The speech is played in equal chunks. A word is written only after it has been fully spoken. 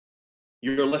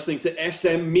You're listening to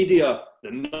SM Media, the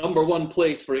 #1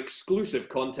 place for exclusive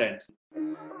content.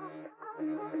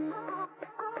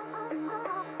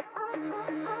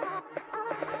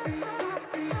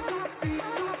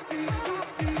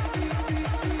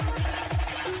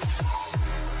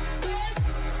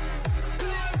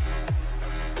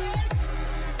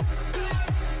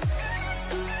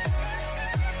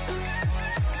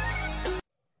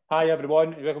 Hi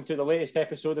everyone, and welcome to the latest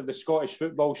episode of the Scottish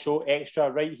Football Show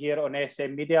Extra right here on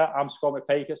SM Media. I'm Scott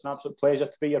McPike. It's an absolute pleasure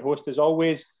to be your host as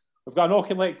always. We've got an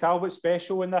Auchinleck Talbot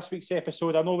special in this week's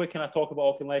episode. I know we kind of talk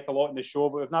about Auchinleck a lot in the show,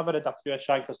 but we've never had a few of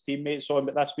Shanker's teammates on,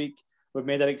 but this week we've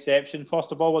made an exception.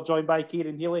 First of all, we're joined by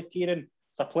Kieran Healy. Kieran,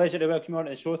 it's a pleasure to welcome you on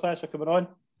to the show. Thanks for coming on.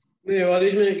 No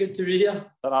worries, mate. Good to be here.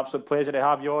 It's an absolute pleasure to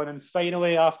have you on. And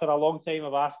finally, after a long time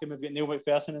of asking, we've got Neil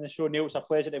McPherson in the show. Neil, it's a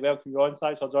pleasure to welcome you on.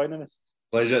 Thanks for joining us.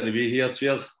 Pleasure to be here.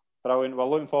 Cheers. Brilliant. We're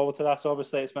looking forward to this.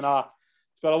 Obviously, it's been a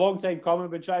long time coming.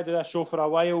 We've been trying to do this show for a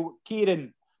while.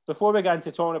 Kieran, before we get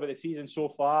into talking about the season so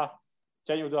far,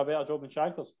 do you think you'll do a better job than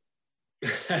Shankers?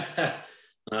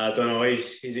 I don't know.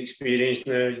 He's experienced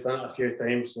now. He's done it a few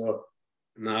times, so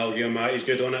I'll give him that. He's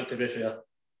good on it, to be fair.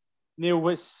 Neil,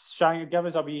 give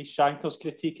us a wee Shankers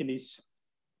critique in his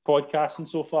podcasting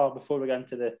so far before we get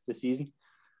into the season.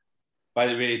 By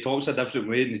the way, he talks a different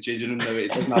way in the changing room now. He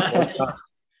doesn't have podcast.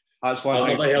 That's one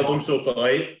I've never heard him so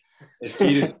polite.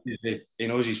 He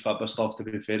knows his football stuff, to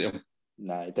be fair to him.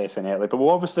 Nah, definitely. But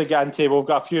we'll obviously get into, we've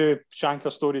got a few Shanker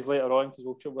stories later on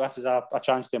because this is a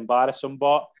chance to embarrass him.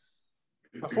 But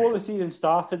before the season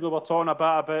started, we were talking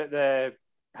a bit about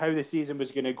how the season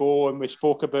was going to go, and we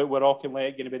spoke about where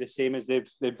Auchinleck going to be the same as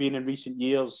they've been in recent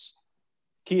years.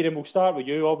 Kieran, we'll start with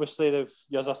you. Obviously,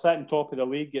 you're sitting top of the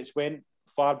league. It's went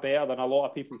far better than a lot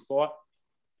of people thought.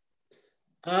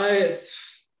 I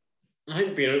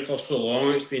think being out for so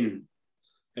long,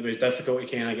 it was difficult to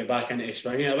kind of get back into the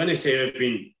swing. I wouldn't say we've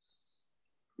been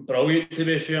brilliant, to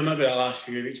be fair. Maybe the last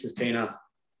few weeks we've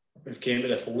came to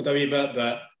the fold a wee bit,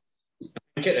 but I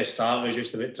think at the start it was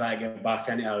just about trying to get back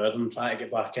into a rhythm, trying to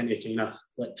get back into kind of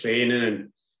like training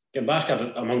and get back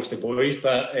amongst the boys.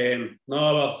 But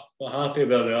no, we're happy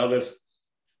where we are.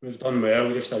 We've done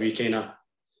well. Just a wee kind of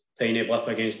tiny blip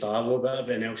against Darvo, but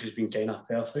everything else has been kind of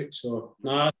perfect. So,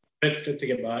 good to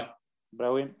get back.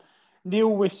 Brilliant. Neil,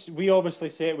 we obviously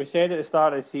said at the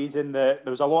start of the season that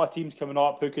there was a lot of teams coming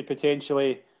up who could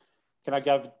potentially kind of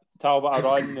give Talbot a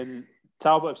run, and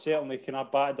Talbot have certainly kind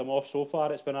of batted them off so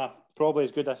far. It's been probably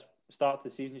as good a start to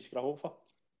the season as you could have hoped for.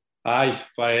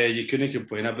 Aye, you couldn't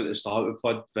complain about the start with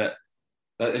Flood, but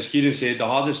as Kieran said, the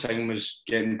hardest thing was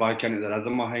getting back into the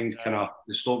rhythm. I think kind of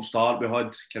the stop start we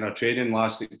had, kind of training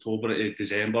last October to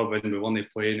December when we weren't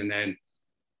playing, and then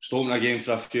stopping again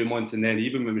for a few months, and then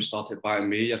even when we started back in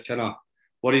May, you're kind of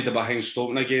worried about things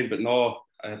stopping again. But no,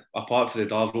 apart from the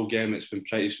Darvel game, it's been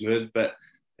pretty smooth, but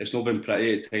it's not been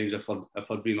pretty at times if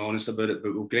we're being honest about it.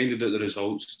 But we've grinded out the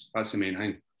results. That's the main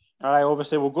thing. All right,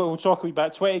 obviously we'll talk a wee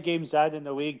bit. 20 games in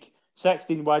the league,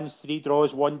 16 wins, 3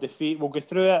 draws, 1 defeat. We'll go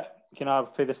through it kind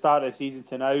of for the start of the season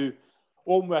to now.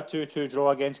 Open with a 2-2 draw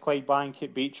against Clydebank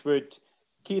at Beechwood.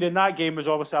 Kieran, that game was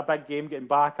obviously a big game, getting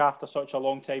back after such a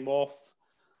long time off.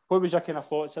 What was your kind of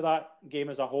thoughts of that game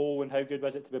as a whole, and how good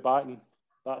was it to be back in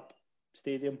that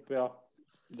stadium where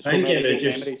so many good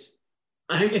memories?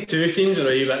 I think the two teams are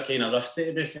a wee bit kind of rusty,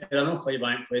 to be fair. I know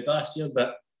Clydebank played last year,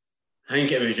 but I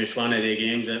think it was just one of the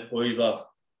games that boys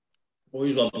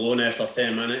were blown after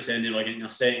 10 minutes, and they were getting a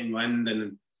second wind,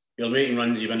 and you're making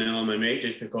runs you wouldn't normally make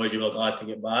just because you were glad to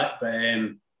get back. But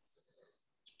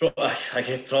I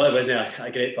guess probably wasn't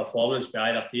a great performance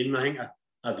by either team. I think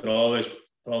a draw was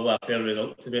probably a fair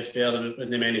result, to be fair. There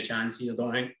wasn't many chances, I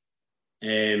don't think.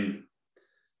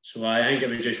 So I think it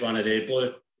was just one of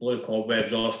the blow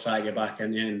cobwebs off, try to get back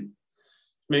in and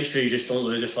make sure you just don't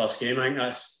lose the first game. I think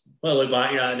that's what I look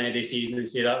back at in the season and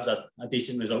say that was a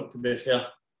decent result, to be fair.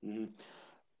 Mm-hmm.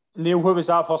 Neil, what was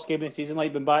that first game of the season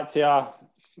like? Being back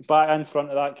in front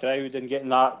of that crowd and get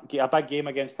a big game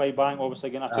against Clydebank,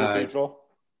 obviously getting a 2-2 draw.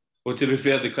 Well, to be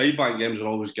fair, the Clydebank games are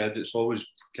always good. It's always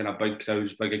kind of big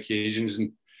crowds, big occasions,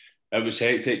 and it was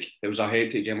hectic. It was a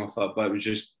hectic game of football, but it was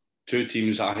just two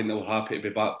teams that I think they were happy to be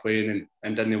back playing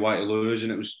and didn't want to lose,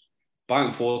 and it was back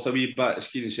and forth a wee bit. As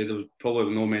Kieran said, there was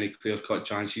probably no many clear-cut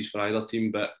chances for either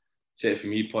team, but except for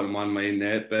me putting one in my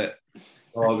net, but it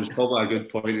was probably a good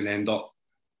point and end up.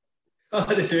 Oh,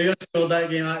 the two of you scored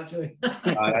that game, actually.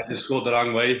 I just scored the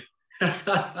wrong way.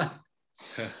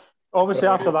 Obviously,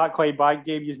 after that Clydebank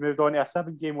game, you've moved on to a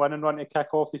 7-game winning run to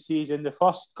kick off the season. The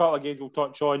first couple of games we'll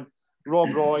touch on,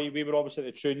 Rob Roy, we were obviously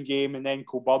at the Troon game, and then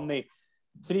Kilbirnie.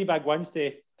 3 big wins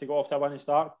to go off to a winning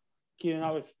start. Kieran,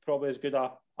 that was probably as good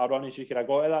a a run as you could have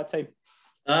got at that time?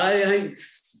 I think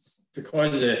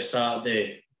because of the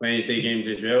Saturday, Wednesday games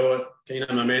as well, kind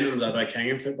of momentum's a big king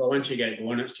in football. Once you get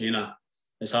going,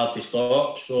 it's hard to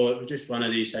stop. So it was just one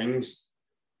of these things.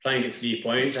 Try and get 3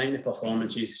 points. I think the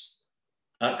performances,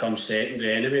 that comes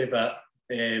secondary anyway. But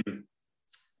the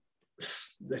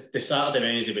Saturday,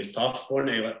 Wednesday was tough,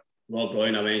 wasn't it? Like Rob Roy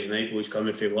on a Wednesday night, boys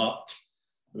coming for work.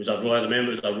 I remember it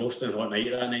was a roasting hot night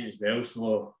that night as well.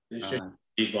 So it's just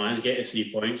these ones, get the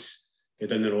 3 points, get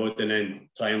down the road and then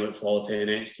try and look forward to the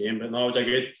next game. But no, it was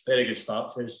a very good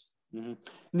start for us. Mm-hmm.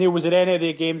 Neil, was there any of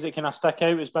the games that kind of stick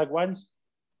out as big wins?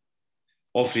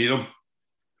 All three of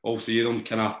them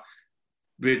kind of.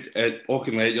 At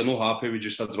Auchinleck, you're not happy with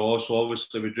just a draw, so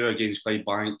obviously we drew against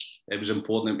Clydebank. It was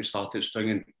important that we started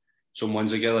stringing some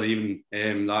wins together even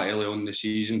that early on in the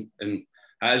season, and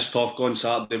it is tough going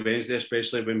Saturday, Wednesday,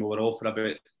 especially when we were off for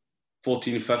about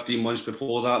 14, 15 months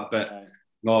before that, but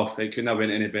no, it couldn't have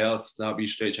went any better, that wee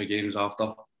stretch of games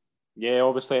after. Yeah,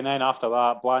 obviously, and then after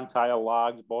that, Blantyre,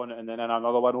 Lags, Bonnet, and then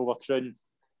another one over Troon.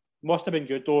 Must have been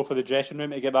good though for the dressing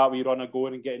room to get that wee run of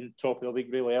going and getting top of the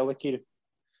league really early, Kieran.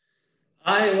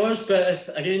 Aye, it was, but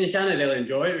again, you can't really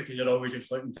enjoy it because you're always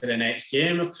just looking to the next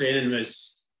game. Our training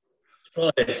was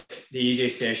probably the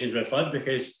easiest sessions we've had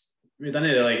because we didn't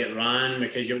really get ran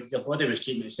because your body was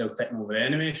keeping itself ticking over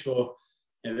anyway. So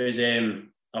it was,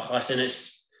 listen,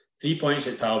 it's 3 points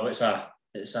at Talbot.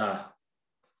 It's a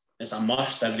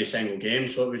must every single game.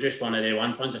 So it was just one of the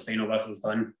ones. Once the final whistle's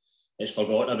done, it's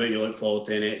forgotten about. You look forward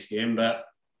to the next game. But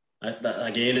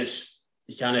again,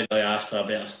 you can't really ask for a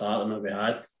better start than what we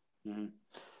had. Mm-hmm.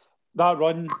 That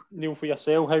run, Neil, for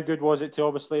yourself, how good was it to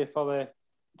obviously for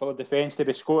the defence to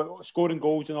be scoring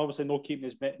goals and obviously no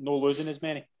losing as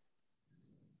many?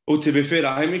 Well, to be fair,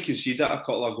 I think we conceded a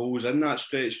couple of goals in that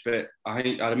stretch, but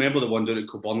I remember the one down at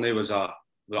Kilburney was a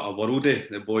worldie.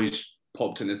 The boys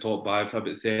popped in the top five for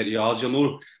about 30 yards.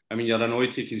 You're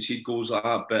annoyed to concede goals like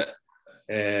that, but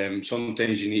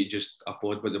sometimes you need to just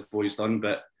applaud what the boys done.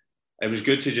 But it was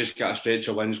good to just get a stretch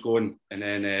of wins going and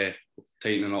then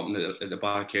tightening up at the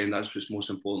back end. That's what's most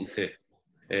important to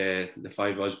the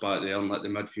five of us back there and let the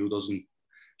midfielders and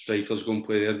strikers go and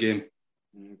play their game.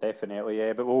 Definitely,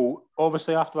 yeah. But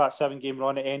obviously after that 7-game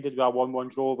run, it ended with a 1-1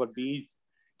 draw over Beith.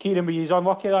 Kieran, were you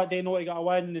unlucky that day not to get a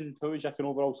win? And what was your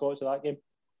overall thoughts of that game?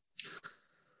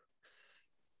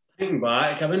 Looking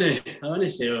back, I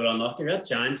wouldn't say we were unlucky. We had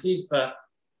chances, but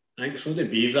I think so did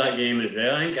Beith that game as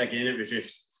well. I think again it was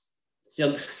just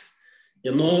you're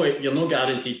not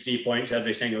guaranteed 3 points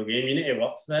every single game. You need to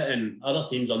work for it, and other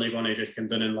teams are not going to just come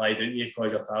down and lie down to you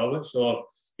because you're Talbot. So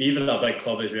Beith are a big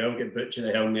club as well. Get Butcher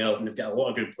the hell there, and they've got a lot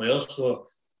of good players. So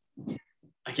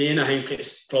again, I think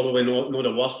it's probably not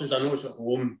the worst result. I know it's at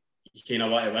home, you kind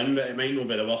of want to win, but it might not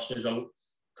be the worst result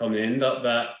come the end up.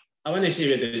 But I wouldn't say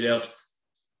we overly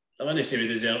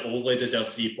deserved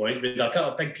 3 points. We had a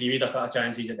couple of big period, a couple of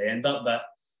chances at the end up, but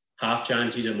half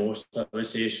chances at most, I would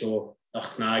say. So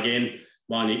again,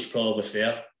 one each probably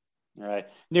fair. All right.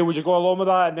 Neil, would you go along with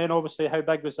that? And then obviously, how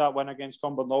big was that win against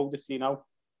Cumbernauld, the 3-0?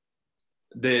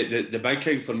 The big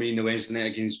thing for me in the Wednesday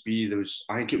night against Beith,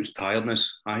 I think it was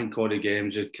tiredness. I think all the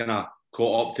games had kind of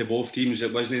caught up to both teams.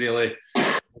 It wasn't really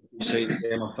exciting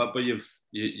game of football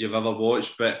you've ever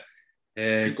watched, but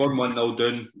going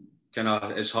 1-0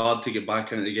 down, it's hard to get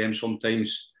back into the game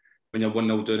sometimes when you're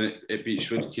 1-0 down at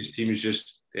Beechwood because teams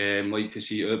just like to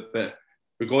see it out. But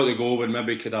we got the goal and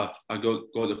maybe got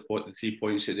the 3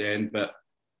 points at the end, but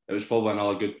it was probably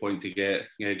another good point to get,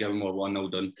 given we're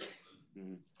 1-0 done.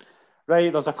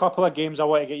 Right, there's a couple of games I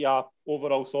want to get your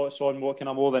overall thoughts on, what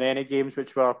more than any games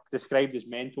which were described as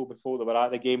mental before they were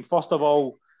at the game. First of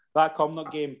all, that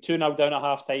Cumnock game, 2-0 down at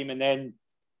half time and then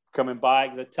coming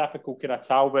back, the typical kind of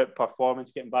Talbot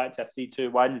performance, getting back to a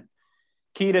 3-2 win.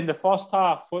 Kieran, the first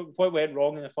half, what went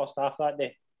wrong in the first half that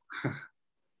day?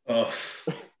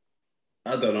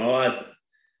 I don't know. I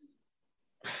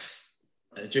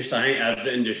think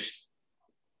everything just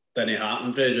didn't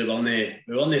happen for us. We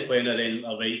weren't playing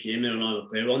a right game.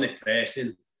 We weren't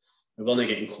pressing. We weren't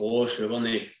getting close. We weren't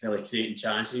really creating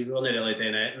chances. We weren't really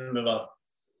doing anything.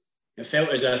 It felt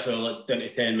as if we were down to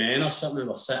 10 men or something. We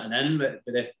were sitting in, but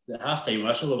the half-time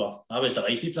whistle, I was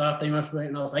delighted for the half-time whistle.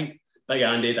 Right now, I think Big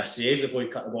Andy had a save. The boy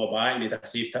cut the ball back and he had a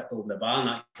save tipped over the bar, and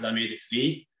that could have made it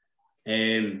 3.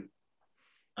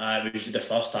 The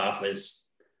first half was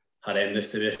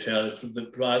horrendous, to be fair.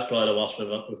 That's probably the worst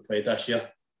we've played this year.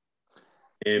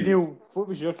 Neil, what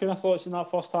was your kind of thoughts in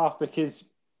that first half? Because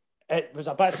it was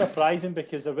a bit surprising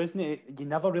because you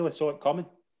never really saw it coming.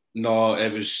 No,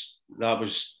 that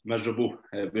was miserable.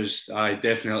 It was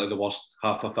definitely the worst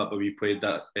half of football we played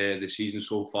that the season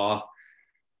so far.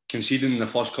 conceding in the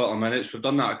first couple of minutes. We've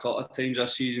done that a couple of times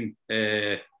this season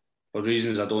for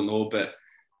reasons I don't know, but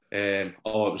it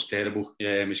was terrible.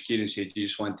 As Kieran said, you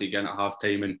just want to get in at half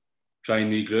time and try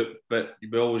and regroup, but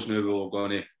we always knew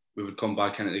we would come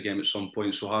back into the game at some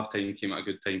point, so half time came at a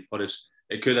good time for us.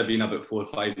 It could have been about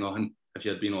 4-5-0 if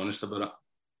you had been honest about it.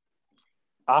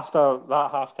 After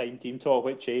that half time team talk,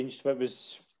 what changed?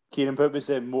 Kieran, what was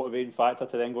the motivating factor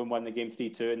to then go and win the game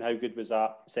 3-2, and how good was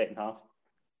that second half?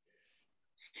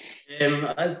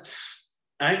 I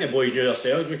think the boys knew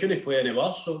themselves. We couldn't play any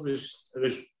worse, so it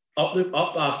was up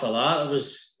after that.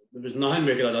 There was nothing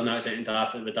we could have done that second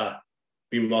half that would have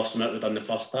been worse than what we'd done the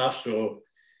first half. So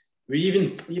we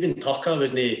even Tucker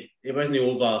wasn't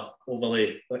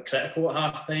overly critical at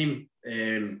half time.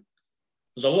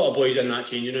 There's a lot of boys in that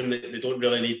changing room that they don't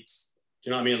really need. Do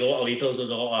you know what I mean? There's a lot of leaders.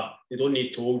 They don't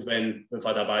need told when we've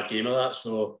had a bad game of that.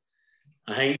 So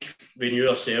I think we knew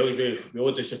ourselves. We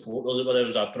owed the supporters. It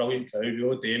was a brilliant crowd. We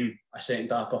owed them a second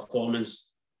half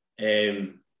performance.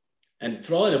 And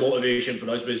probably the motivation for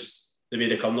us was the way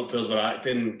the Cumnock players were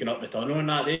acting, getting up the tunnel on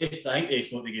that day. I think they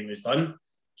thought the game was done.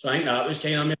 So I think that was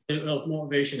kind of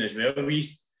motivation as well.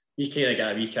 We kind of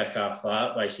got a wee kick off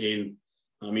that by saying,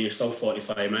 it's still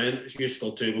 45 minutes. You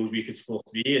scored 2 goals, we could score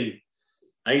 3. And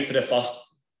I think for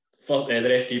the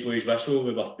referee blew his whistle,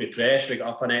 we pressed, we got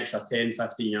up an extra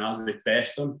 10-15 yards, we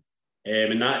pressed them.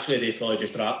 And naturally, they probably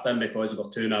just wrapped them because they were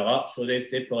 2-0 up. So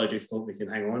they probably just thought we can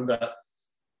hang on. But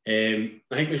I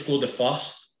think we scored the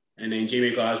first, and then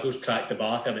Jamie Glasgow's cracked the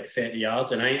bar for about 30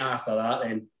 yards. And I think after that,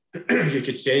 then you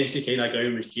could sense the kind of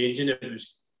ground was changing.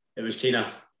 It was kind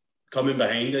of coming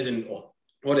behind us, and all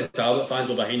the Talbot fans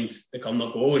were behind the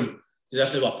Cumnock goal, and as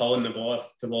if they were pulling the ball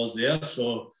towards there.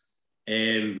 So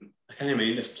I can't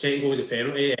mind. The second goal was a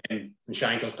penalty, and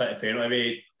Shankers put a penalty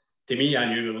away. To me, I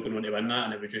knew we were going to win that,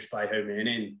 and it was just by how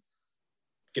many. And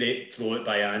great throw it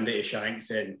by Andy to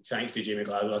Shanks, and Shanks to Jamie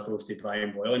Glasgow across to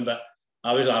Brian Boylan. But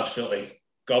I was absolutely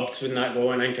gubbed when that goal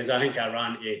went in, because I think I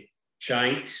ran to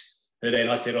Shanks, who then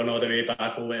had to run all the way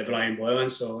back over to Brian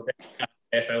Boylan. So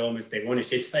FL almost they only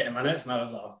said 30 minutes, and I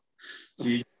was like,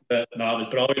 geez. But no, it was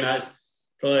brilliant.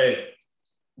 That's probably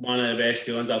one of the best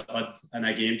feelings I've had in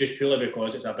a game, just purely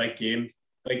because it's a big game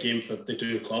for the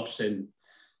two clubs, and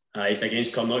it's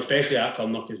against Cumnock, especially at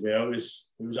Cumnock as well. It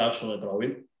was absolutely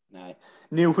brilliant. Aye.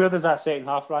 Neil, where does that second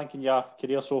half rank in your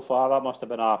career so far? That must have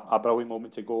been a brilliant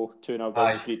moment to go 2-0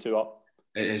 down, 3-2 up.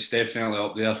 It's definitely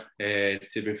up there.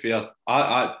 To be fair,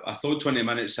 I thought 20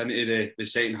 minutes into the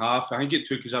second half, I think it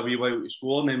took us a wee while to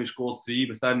score, and then we scored 3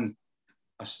 within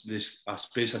a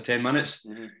space of 10 minutes.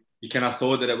 Mm-hmm. You kind of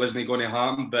thought that it wasn't going to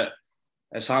happen, but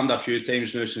it's happened a few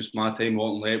times now since my time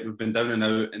walking late. We've been down and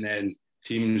out, and then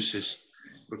teams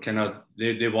they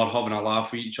were having a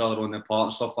laugh with each other on the park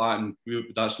and stuff like that, and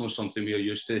that's not something we're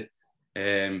used to.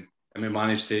 And we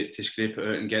managed to scrape it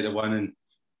out and get the win,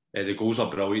 and the goals are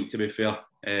brilliant, to be fair.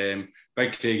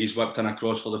 Big Craigie's whipped in a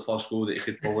cross for the first goal that he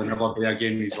could probably never do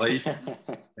again in his life.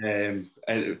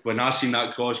 When I seen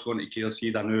that cross going to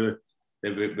Cairseed, I knew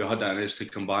that we had that in us to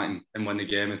come back and win the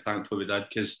game, and thankfully we did,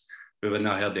 because we wouldn't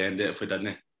have heard the end of it if we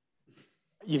didn't.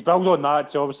 You've built on that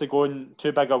to obviously going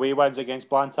 2 big away wins against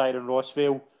Blantyre and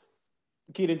Rossvale.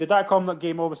 Kieran, did that Cumnock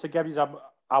game obviously give you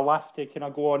a lift to kind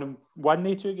of go on and win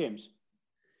the 2 games?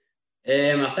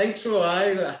 I think so.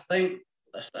 I think,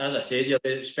 as I said, you're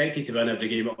expected to win every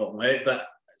game at home, right? But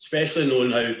especially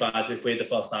knowing how bad we played the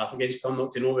first half against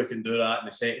Cumnock, to know we can do that in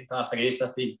the second half against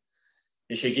a team,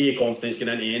 it should give you confidence going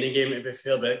into any game, to be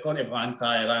fair. But going to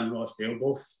Blantyre and Rossvale,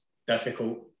 both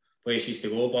difficult places to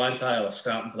go. Blantyre are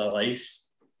scrapping for their lives.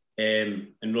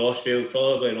 And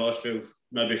Rossvale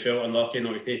maybe felt unlucky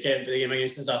not to take it for the game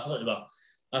against us. I thought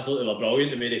they were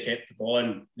brilliant the way they kept the ball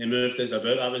and they moved us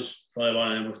about. That was probably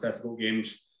one of the most difficult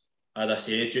games, as I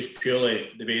said, just purely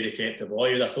the way they kept the ball.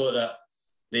 You'd have thought that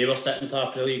they were sitting top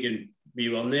of the league and we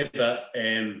weren't there, but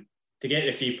to get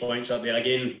the 3 points up there,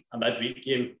 again, a midweek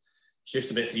game, it's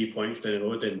just about 3 points down the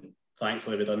road, and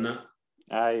thankfully we've done that.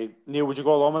 Aye. Neil, would you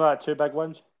go along with that, 2 big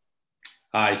wins?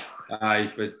 Aye,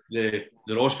 but the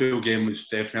Rossvale game was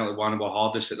definitely one of our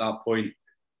hardest at that point.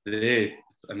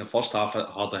 In the first half,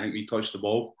 I think we touched the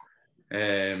ball,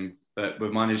 but we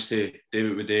managed to do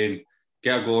what we did and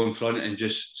get a goal in front and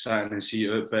just sit in and see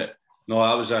it out. But no,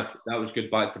 that was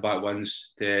good back-to-back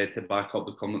wins to back up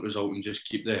the Cumnock result and just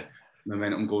keep the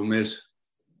momentum going with us.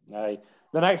 Aye.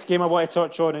 The next game I want to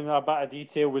touch on in a bit of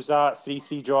detail was that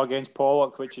 3-3 draw against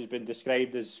Pollok, which has been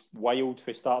described as wild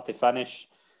from start to finish.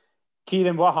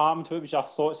 Kieran, what happened? What was your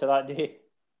thoughts of that day?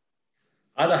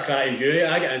 I had a crack injury.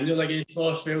 I got injured against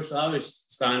Rossvale, so I was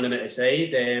standing at the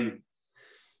side.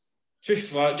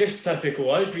 Just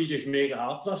typical us, we just make it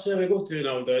hard for us. We go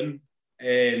 2-0 down.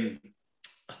 I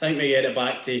think we get it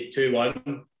back to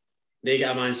 2-1. They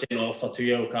get a man sent off for 2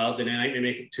 yellow cards, and then I think we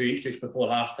make it 2 each just before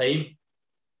half time.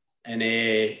 And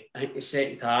I think the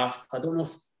second half, I don't know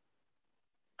if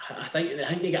I think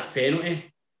they get a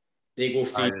penalty. They go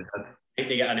free. I think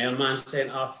they get an air man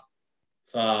sent off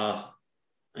for, I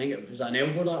think it was an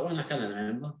elbow, that one, I can't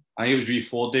remember. I think it was wee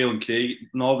Fordale and Craig.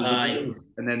 No, it was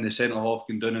and then the centre half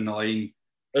came down in the line.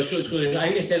 So I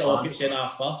think the centre half get sent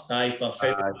off first, for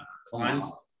fans.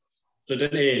 So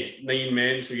down to 9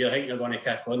 men, so you think they're going to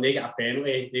kick on. They get a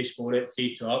penalty, they score it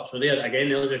 3-2 up. So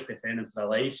they're just defending for their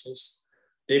lives.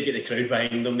 They've got the crowd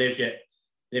behind them. They've got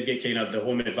kind of the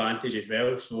home advantage as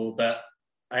well. So, but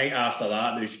I think after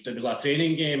that, it was like a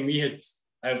training game. We had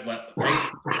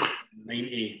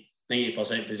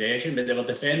 90% possession, but they were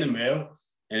defending well.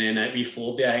 And then we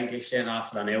Foldy, I think, he sent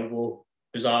off for an elbow.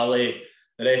 Bizarrely,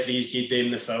 the referees gave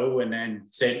them the foul and then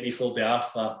sent me Foldy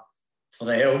off for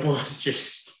the elbow. It's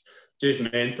just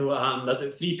mental what happened. There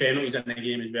were 3 penalties in the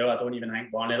game as well. I don't even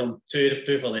think one of them, two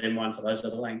for them, one for us. I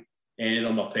don't think any of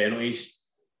them were penalties.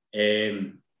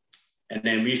 And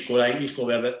then we scored. I think we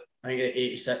scored about, I think, at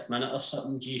 86 minutes or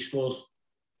something. G scores.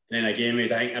 And then again, we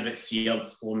had, I think, about 3 or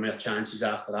 4 more chances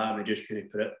after that, and we just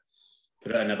couldn't put it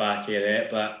in the back of the net.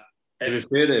 But to be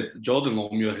fair, Jordan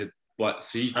Longmuir had what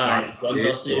 3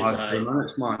 wonder saves,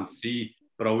 minutes, man. 3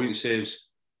 brilliant saves.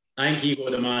 I think he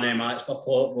got the man of the match for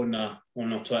Pop on their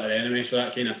Twitter anyway, so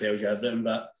that kind of tells you everything.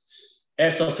 But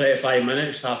after 25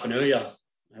 minutes, half an hour,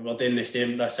 we're doing this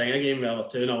thing again where we're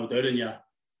 2-0 down and you're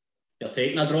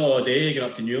taking a draw all day, going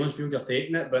up to Newlandsfield, you're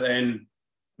taking it. But then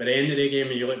by the end of the game,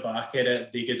 when you look back at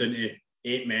it, they get down to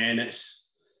 8 men. You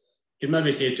could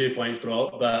maybe say 2 points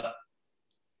drop, but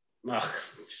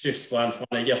it's just one.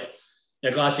 You're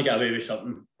glad to get away with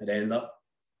something at the end up.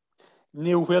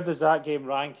 Neil, where does that game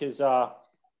rank as a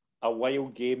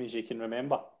wild game as you can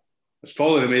remember? It's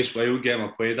probably the most wild game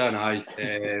I've played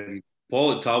in.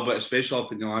 Paul at Talbot, especially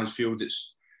up in the Lansfield,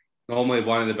 it's normally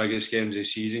one of the biggest games of the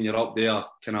season. You're up there,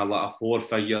 kind of like a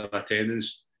 4-figure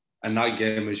attendance, and that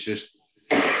game was just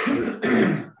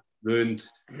ruined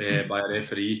by a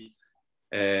referee.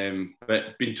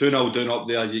 But being 2-0 down up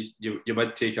there, you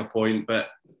would take a point, but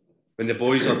when the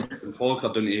boys are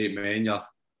down to 8 men,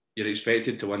 you're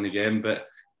expected to win the game. But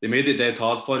they made it dead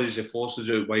hard for us. They forced us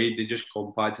out wide. They just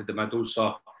compacted the middle.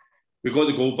 So we got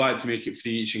the goal back to make it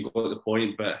 3 each and got the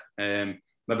point. But maybe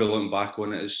looking back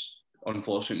on it, it's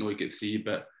unfortunate we get 3.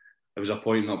 But it was a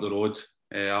point up the road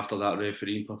after that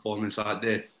refereeing performance that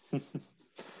day.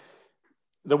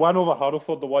 The one over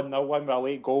Hurlford, the 1-0 one with a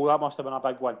late goal, that must have been a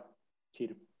big one.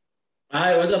 It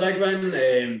was a big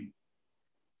one.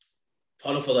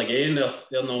 Hurlford again,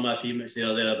 they're not my team. It's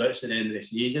thereabouts at the end of the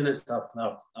season. It's a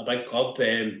big club,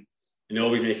 and they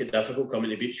always make it difficult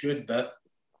coming to Beechwood. But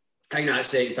I think that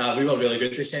second half, we were really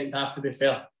good the second half, to be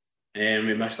fair.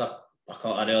 We missed a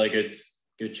couple of really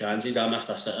good chances. I missed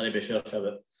a sitter, to be fair, for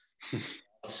about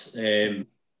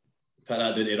put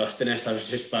that down to rustiness. I was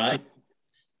just back.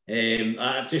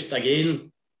 I've just,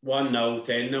 again, 1-0,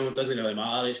 10-0, it doesn't really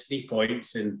matter. It's 3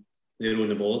 points and they're on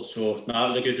the board. So that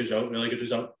was a good result, really good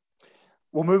result.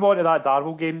 We'll move on to that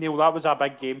Darvel game, Neil. That was a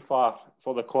big game for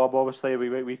the club, obviously.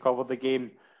 We covered the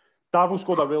game. Darvel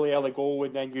scored a really early goal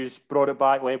and then you brought it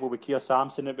back level with Keir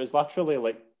Sampson. It was literally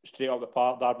like straight up the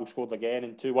park. Darvel scored again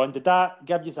in 2-1. Did that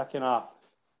give you a kind of...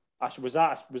 Was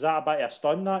that a bit of a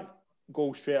stun, that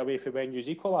goal straight away for when you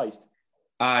equalised?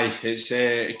 Aye,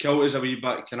 it killed us a wee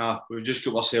bit. We've just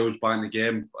got ourselves back in the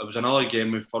game. It was another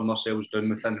game we've found ourselves down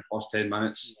within the first 10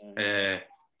 minutes. Yeah.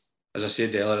 As I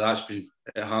said earlier,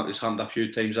 it's happened a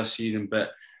few times this season,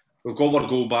 but we've got our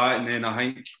goal back, and then I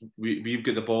think we've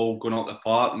got the ball going up the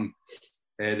park, and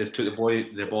they've took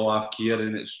the ball off Keir,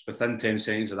 and it's within 10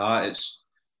 seconds of that, it's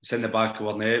in the back of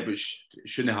our net, which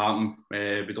shouldn't happen.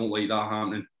 We don't like that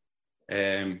happening.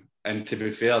 And to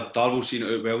be fair, Darvel seen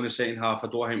it out well in the second half. I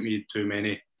don't think we had too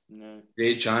many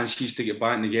great chances to get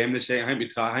back in the game in the second. I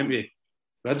think we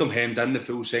had them hemmed in the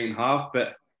full second half,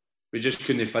 but we just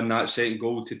couldn't find that second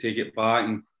goal to take it back.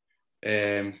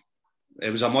 And it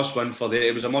was a must-win for them.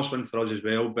 It was a must-win for us as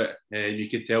well. But you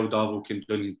could tell Darvel came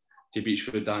down to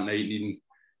Beechwood that night needing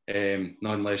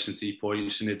nothing less than 3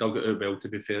 points, and they dug it out well, to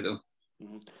be fair to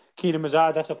them. Kieran, was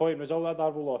that a disappointing result, that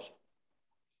Darvel loss?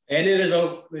 Any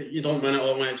result that you don't win it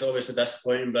all, it's obviously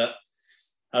disappointing, but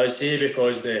I would say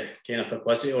because the kind of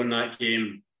publicity on that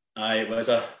game, it was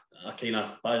a kind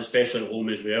of, especially at home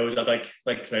as well, it was a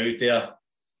big crowd there.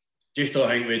 Just don't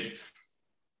think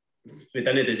we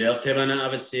didn't deserve to win it, I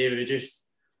would say. I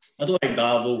don't think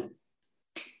Darvel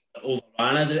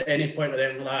overran us at any point or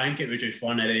anything like that. I think it was just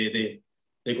one of they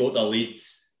got the lead,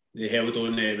 they held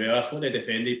on well. I thought they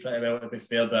defended pretty well, to be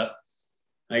fair, but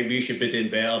I think we should be doing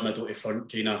better middle to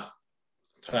front, kind of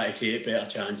try to create better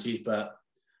chances. But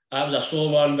that was a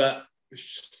slow one, but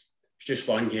it's just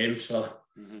one game, so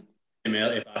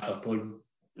back up on.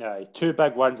 Yeah, 2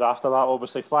 big wins after that,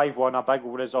 obviously 5-1, a big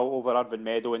result over Irvine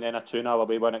Meadow, and then a 2-0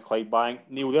 away win at Clydebank.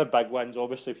 Neil, they're big wins,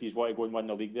 obviously, if you want to go and win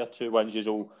the league. They're 2 wins,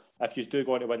 if you do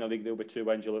go on to win the league, there'll be 2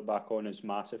 wins you look back on as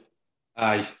massive.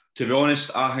 Aye, to be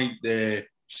honest, I think the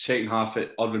second half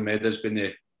at Irvine Meadow has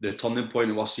been the turning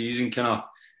point of our season. Kind of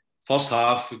first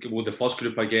half, the first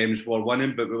group of games were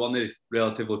winning, but we weren't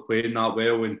relatively playing that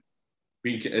well and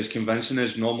being as convincing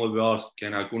as normally we are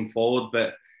kind of going forward.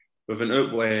 But we went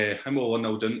out with him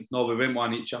 1-0 down. No, we went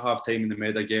 1 each at half time in the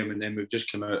Meadow game, and then we've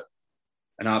just come out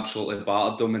and absolutely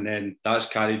battered them. And then that's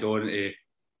carried on to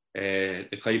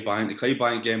the Clydebank. The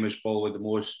Clydebank game was probably the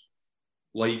most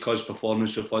like us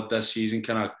performance we've had this season.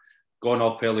 Kind of gone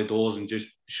up early doors and just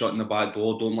shutting the back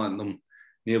door, don't let them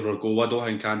near our goal. I don't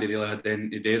think Andy really had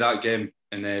anything to do that game.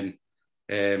 And then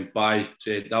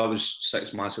that was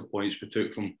 6 massive points we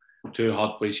took from 2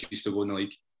 hard places to go in the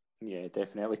league. Yeah,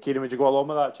 definitely. Kieran, would you go along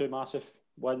with that? 2 massive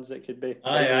wins that could be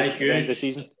aye, huge. The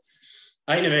season.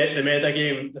 I think the Meadow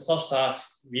game, the first half,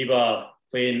 we were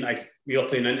playing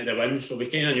into the win, so we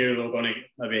kind of knew we were going to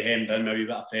maybe hem down a wee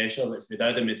bit of pressure, which we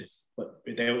did, and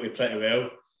we dealt with pretty well.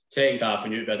 Second half, we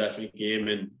knew it would be a different game,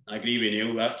 and I agree with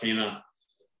Neil. That kind of,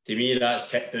 to me, that's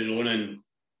kicked us on, and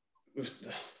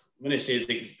when I say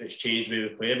it's changed the way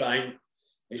we play, but I think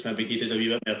it's maybe given us a wee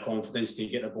bit more confidence to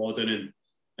get the ball down and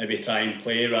maybe try and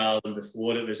play rather than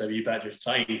before it was a wee bit just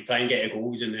try and get the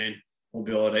goals and then we'll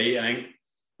be all right. I think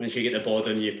once you get the ball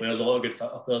down, you play. There's a lot of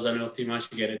good players in our team. Once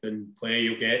you get it and play,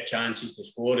 you'll get chances to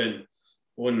score. And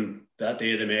on that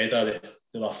day of the Meadow,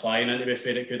 they were flying in, to be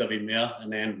fair. It could have been more.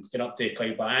 And then get up to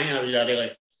Clydebank, that was a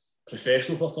really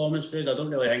professional performance for us. I don't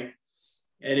really think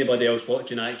anybody else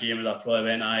watching that game would have probably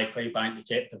went, Clydebank,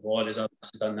 they kept the ball, they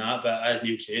done that. But as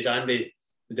Neil says, Andy,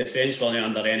 the defence wasn't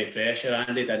under any pressure.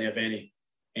 Andy didn't have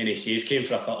any saves, came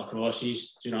for a couple of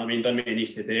crosses. Do you know what I mean? Done what he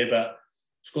needs to do, but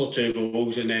scored 2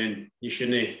 goals, and then you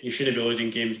shouldn't be losing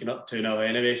games going up 2-0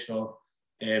 anyway. So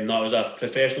that was a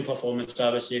professional performance,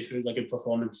 I would say. It was a good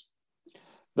performance.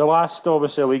 The last,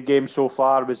 obviously, league game so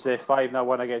far was the 5-0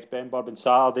 win against Benburb on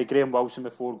Saturday. Graham Wilson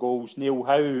with 4 goals. Neil,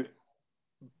 how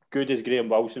good is Graham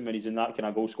Wilson when he's in that kind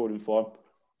of goal-scoring form?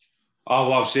 Oh,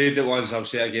 well, I've said it once, I'll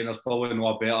say it again. There's probably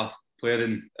no better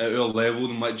player at our level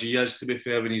than what G is, to be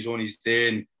fair, when he's on his day.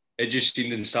 And it just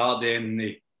seemed on Saturday, and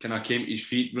he kind of came to his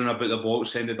feet, running about the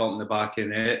box, ended up in the back of the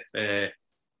net.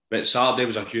 But Saturday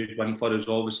was a huge win for us,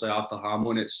 obviously, after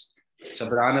Hamilton. It's a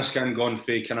banana skin gone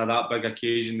for kind of that big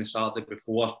occasion the Saturday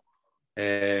before.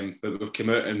 But we've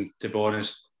come out, and to be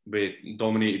honest, we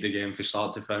dominated the game from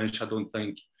start to finish. I don't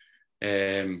think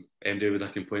MD would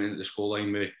have complained at the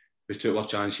scoreline. We took our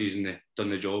chances and done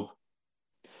the job.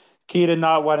 Kieran,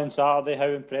 that win on Saturday, how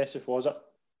impressive was it?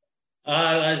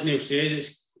 As Neil says,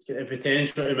 it's got the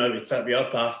potential to maybe trip you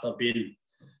up after being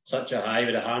such a high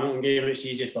with the Hamilton game. It's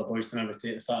easy for boys to maybe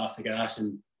take the foot off the gas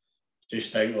and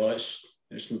just think,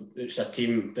 it's a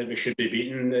team that we should be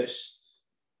beating.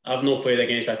 I've not played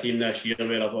against a team this year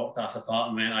where I've walked off the park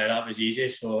and went, that was easy.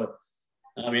 So,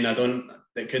 I mean,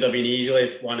 it could have been easily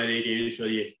one of the games where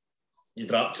you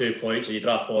drop 2 points or you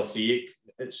drop all 3.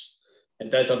 It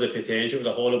did have the potential. It was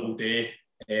a horrible day.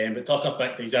 But Tucker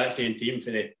picked the exact same team for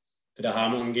the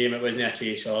Hamilton game. It wasn't a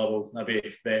case of,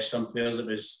 maybe rest some players. It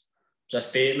was a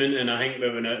statement, and I think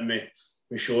we went out and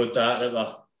we showed that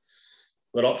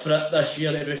we're up for it this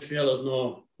year, to be fair.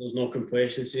 There's no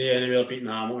complacency anywhere beating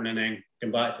Hamilton and then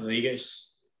come back to the league.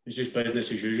 It's just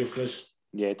business as usual for us.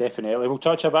 Yeah, definitely. We'll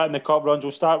touch a bit in the cup runs.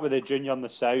 We'll start with the junior in the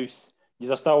south.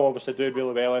 These are still obviously doing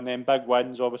really well, and then big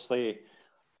wins, obviously,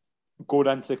 going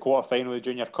into the quarter-final of the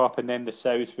Junior Cup, and then the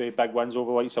South with big wins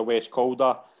over likes of West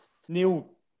Calder. Neil,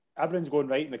 everyone's going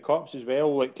right in the Cups as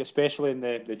well, like especially in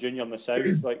the Junior in the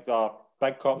South. Like the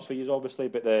big Cups for you, obviously,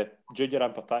 but the Junior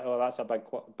in particular, that's a big.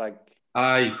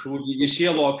 Aye, you see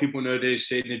a lot of people nowadays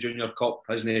saying the Junior Cup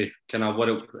isn't kind of what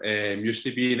it used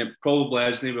to be, and it probably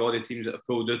isn't with all the teams that have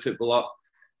pulled out it, but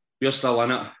we're still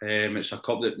in it. It's a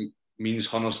cup that means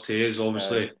hundreds to us,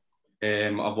 obviously.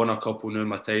 I've won a couple now in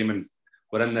my time, and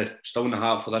we're still in the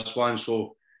heart for this one.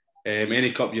 So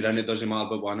any cup you're in, it doesn't matter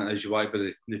about one it is. You want to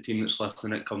be the team that's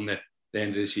lifting it come the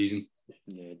end of the season.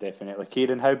 Yeah, definitely.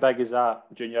 Kieran, how big is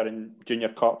that Junior and Junior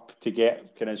Cup to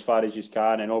get kind of as far as you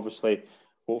can, and obviously,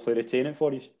 hopefully retain it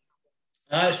for you?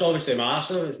 It's obviously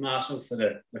massive. It's massive for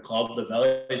the club, the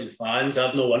village, the fans.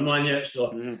 I've not won one yet,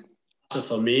 so massive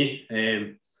for me.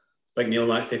 Big Neil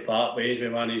wants to part ways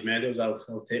with one of his medals,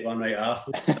 I'll take one right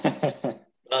after.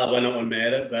 I'll win it on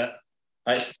merit, but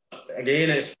again,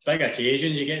 it's big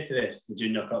occasions. You get to the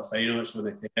Junior Cup final, it's on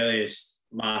the telly, it's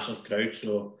massive crowd,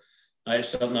 so it's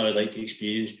something I would like to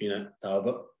experience being at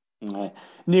Talbot. Right.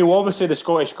 Neil, obviously the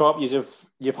Scottish Cup,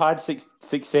 you've had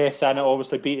success in it,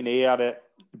 obviously beating Ayr at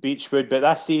Beechwood, but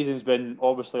this season's been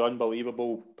obviously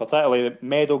unbelievable, particularly the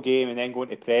medal game and then going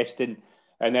to Preston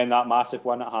and then that massive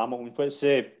win at Hamilton.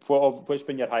 What's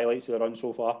been your highlights of the run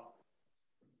so far?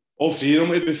 All three of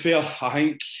them, to be fair. I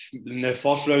think in the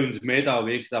first round, Maida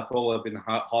away could have probably been the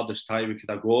hardest tie we could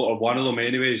have got, or one of them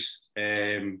anyways.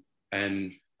 And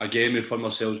again, we found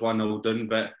ourselves 1-0 down,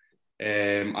 but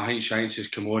I think Shanks has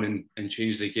come on and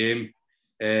changed the game.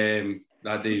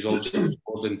 That day he's obviously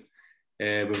scored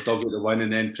and we've dug out the win.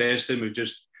 And then Preston, we've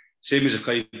just, same as the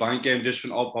Clydebank game, just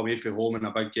went up away from home in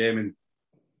a big game and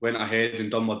went ahead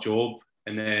and done my job.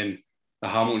 And then the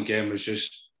Hamilton game was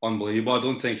just unbelievable. I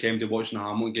don't think anybody watching the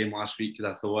Hamilton game last week could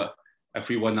have thought if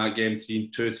we won that game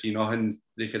 2-3-0,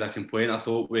 they could have complained. I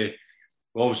thought we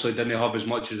obviously didn't have as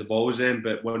much as the ball was in,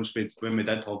 but when we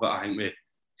did have it, I think we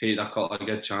created a couple of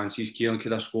good chances. Kieran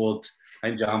could have scored. I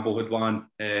think Jambo had one.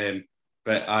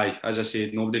 But as I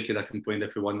said, nobody could have complained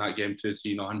if we won that game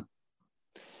 2-3-0.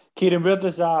 Kieran, where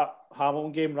does that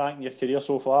Hamilton game rank in your career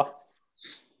so far?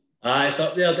 It's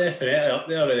up there, definitely up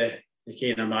there with the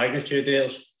kind of magnitude there.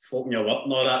 It's floating you up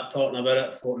and all that, talking about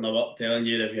it, floating you up, telling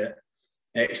you they've got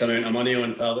X amount of money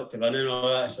on Talbot to win and all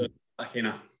that. So that kind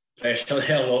of pressure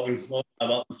there walking up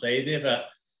on Friday. But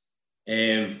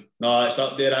no, it's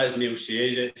up there, as Neil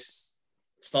says. It's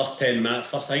first 10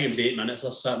 minutes, I think it was 8 minutes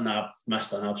or something. I've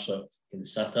missed an absolute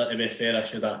sitter, to be fair. I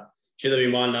should have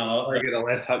been 1-0 up. I get a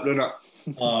left hip run it.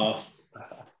 Oh,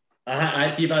 I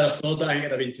see if I'd have scored, I think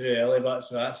it'd have been too early, but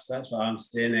so that's what I'm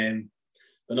saying.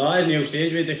 But no, as Neil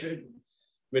says,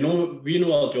 we know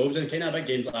our jobs, and kind of big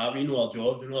games like that, we know our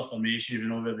jobs, we know our formation, we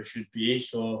know where we should be.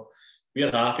 So we're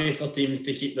happy for teams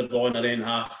to keep the ball in their own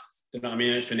half. Do you know what I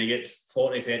mean? It's when they get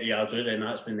 40-30 yards out, and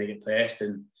that's when they get pressed.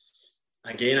 And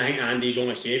again, I think Andy's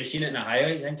only save, we've seen it in the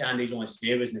highlights, I think Andy's only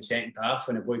save was in the second half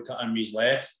when the boy cut him his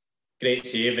left. Great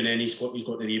save, and then he's got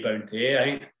the rebound too, I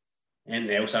think.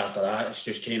 Anything else after that, it's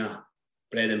just kind of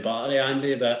bread and butter,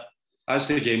 Andy. But that's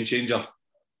the game changer.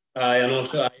 I know,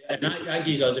 so that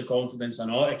gives us the confidence or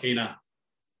not to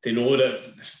know that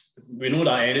we know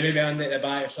that anyway. Andy at the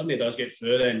back, if somebody does get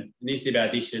through, then it needs to be a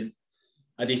decent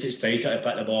striker to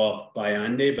pick the ball by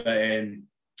Andy. But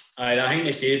I think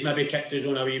the saves maybe kicked us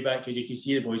on a wee bit because you can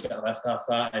see the boys get a lift off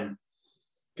that, and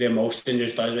Graham Wilson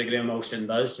just does what Graham Wilson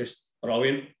does, just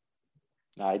brilliant.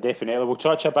 Aye, definitely. We'll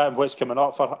touch a bit on what's coming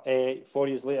up for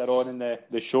you later on in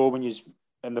the show when you're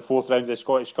in the fourth round of the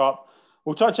Scottish Cup.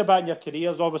 We'll touch a bit on your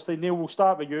careers, obviously. Neil, we'll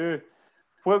start with you.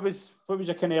 What was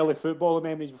your kind of early footballing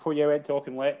memories before you went to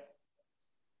Auchinleck?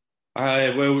 Well,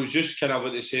 it was just kind of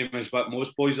about the same as what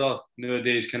most boys are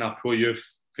nowadays, kind of pro youth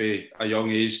for a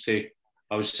young age to,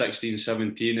 I was 16,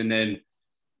 17, and then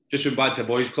just went back to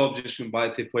boys club, just went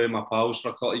back to play with my pals for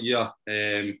a couple of years.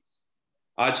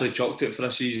 I actually chucked it for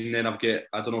a season, then I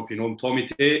don't know if you know him, Tommy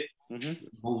Tate,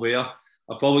 Where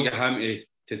I probably get him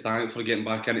to thank for getting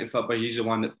back into football. He's the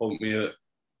one that pumped me out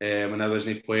when I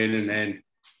wasn't playing, and then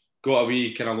got a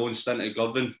wee kind of loan stint at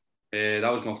Girvan.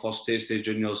 That was my first taste of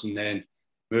juniors, and then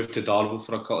moved to Darvel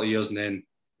for a couple of years, and then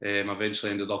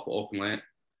eventually ended up at Auchinleck.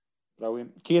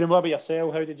 Brilliant. Kieran, what about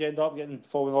yourself? How did you end up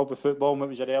falling in love with football? And what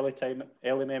was your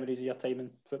early memories of your time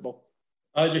in football?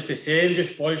 I was just the same,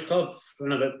 just boys club,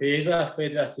 going a bit Paisley.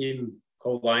 Played with a team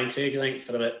called Lancraig, I think,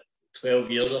 for about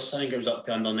 12 years or something. I was up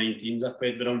to under 19s, I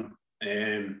played with them.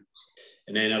 And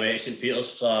then I went to St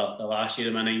Peters for the last year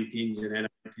of my 19s, and then I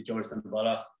went to Johnston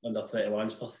Borough under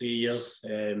 21s for 3 years.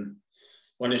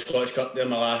 Won the Scottish Cup there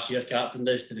my last year, captained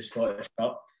us to the Scottish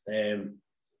Cup.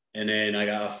 And then I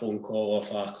got a phone call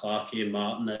off Clarkie and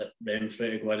Martin at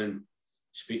Renfrew to go in and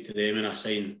speak to them, and I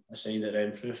signed at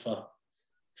Renfrew for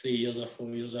 3 years or 4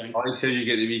 years, I think. I like how you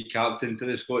get to be captain to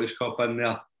the Scottish Cup in there.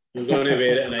 I was going to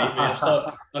wear it tonight,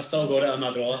 mate. I've still got it in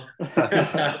my drawer.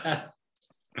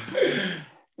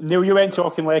 Neil, you went to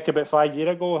Auchinleck about 5 years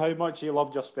ago. How much have you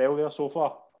loved your spell there so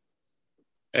far?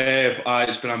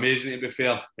 It's been amazing, to be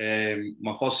fair.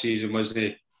 My first season wasn't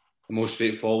the most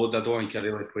straightforward. I don't think I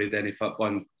really played any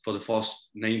football for the first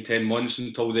 9-10 months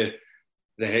until the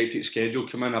hectic schedule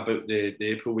came in about the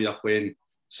April we are playing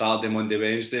Saturday, Monday,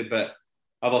 Wednesday. But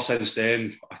ever since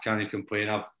then, I can't complain.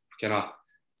 I've kind of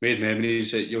made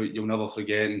memories that you'll never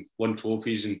forget, and won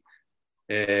trophies, and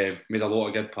made a lot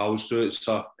of good pals through it.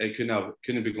 So it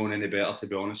couldn't be going any better, to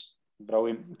be honest.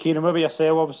 Brilliant. Kieran, what about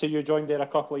yourself? Obviously, you joined there a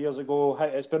couple of years ago.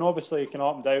 It's been obviously kind of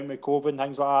up and down with COVID and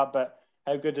things like that, but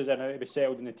how good is it now to be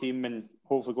settled in the team and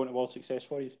hopefully going to world success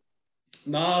for you?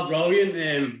 Nah,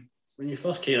 brilliant. When you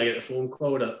first kind of get the phone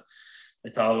call that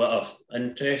it's a lot of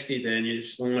interested, then you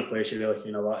just the only place you really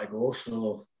kind of want to go.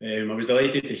 So I was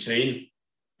delighted to sign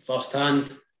first hand.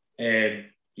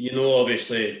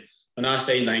 Obviously, when I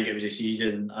signed, I think it was a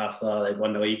season after they'd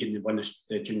won the league and they won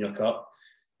the Junior Cup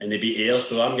and they beat Ayr.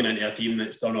 So I'm going into a team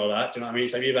that's done all that. Do you know what I mean?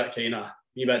 It's a wee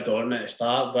bit daunting at the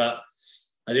start, but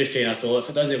I just kind of thought if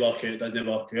it doesn't work out, it doesn't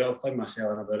work out. I'll fling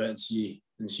myself in about it and see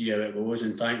how it goes.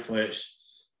 And thankfully, it's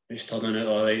turning out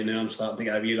all right now. I'm starting to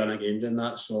get a wee run of games in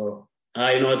that. So,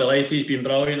 delighted. It's been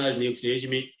brilliant. As Neil says, you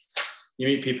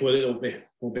meet people that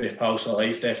will be pals for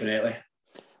life, definitely.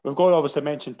 We've got to obviously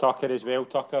mention Tucker as well.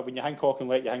 Tucker, when you think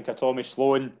Auchinleck, you think of Tommy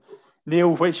Sloan.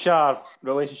 Neil, what's your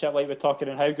relationship like with Tucker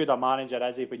and how good a manager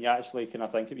is he when you actually kind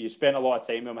of think of it? You spent a lot of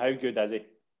time with him. How good is he?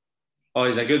 Oh,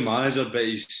 he's a good manager, but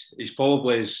he's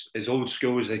probably as old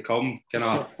school as they come. You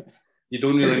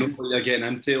don't really know what you're getting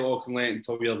into at Auchinleck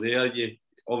until you're there. You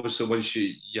obviously once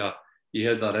you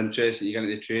hear their interest, you get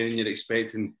into training, you're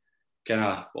expecting kind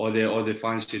of all the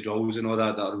fancy drills and all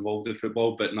that are involved in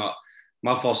football. But not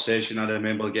my first session, I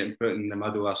remember getting put in the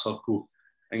middle of a circle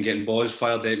and getting balls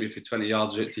fired at me for 20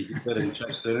 yards out to Heater and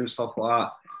Chester and stuff like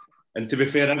that. And to be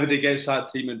fair, everybody gets that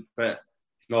team, but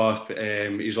no,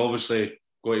 he's obviously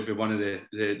going to be one of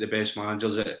the best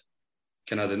managers at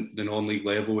kind of the non-league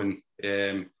level, and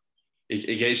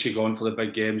he gets you going for the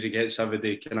big games. He gets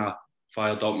everybody kind of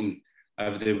fired up, and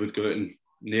everybody would go out and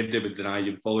nobody would deny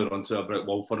you'd probably run through a brick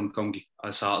wall for him come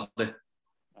a Saturday.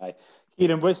 Aye.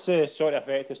 Kieran, what's the sort of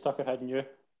effect has Tucker had on you?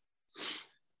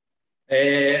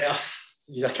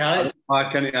 He's a character.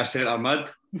 Back into a centre mid.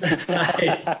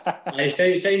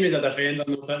 Same as a defender,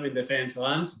 no fit with defence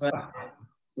once, but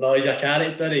no, he's a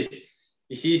character.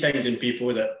 He sees things in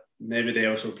people that nobody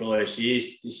else will probably see.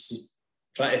 He's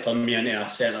trying to turn me into a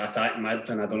centre attack mid,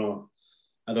 and I don't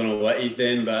know what he's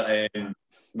doing, but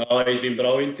no, he's been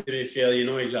brilliant to be fair. You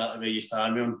know exactly where you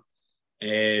stand with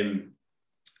him.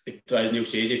 As Neil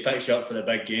says, he picks you up for the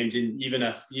big games, and even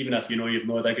if you've not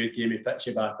had a good game, he picks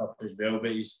you back up as well. But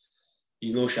he's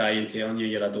no shy in telling you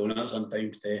you're a donut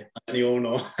sometimes too. As we all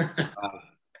know.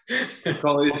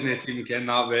 Probably isn't a team getting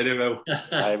that very well.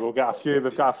 Aye, we've got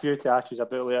a few to ask you a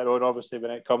bit later on, obviously,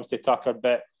 when it comes to Tucker.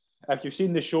 But if you've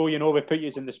seen the show, we put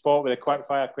you in the spot with a quick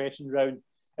fire questions round.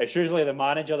 It's usually the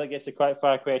manager that gets the quick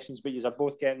fire questions, but you're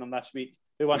both getting them this week.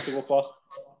 Who wants to go first?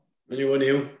 When you go,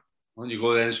 Neil. When you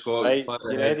go then, Scott. Right,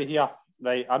 you ready here?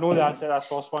 Right, I know the answer to that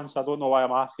first one, so I don't know why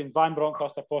I'm asking. Van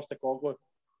Bronckhorst or Postecoglou?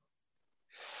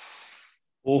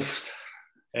 Oof.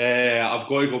 I've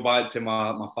got to go back to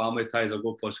my family ties. I'll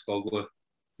go Postecoglou.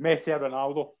 Messi or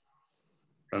Ronaldo?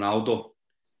 Ronaldo.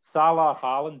 Salah or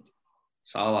Haaland?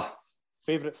 Salah.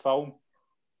 Favourite film?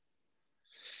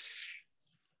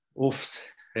 Oof.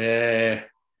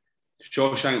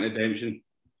 Shawshank Redemption.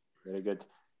 Very good.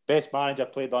 Best manager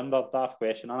played under? Daft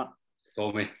question, isn't it?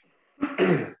 Tommy.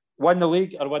 Win the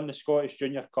league or win the Scottish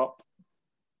Junior Cup?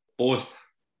 Both.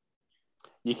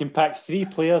 You can pick 3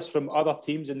 players from other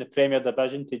teams in the Premier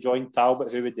Division to join Talbot.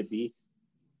 Who would they be?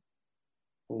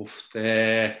 Oof.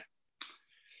 To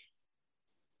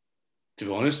be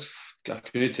honest, I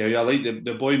couldn't tell you. I like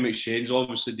the boy McShane's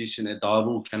obviously decent at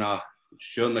Darvel. Kind of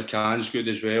Stuart McCann's good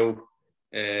as well.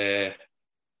 To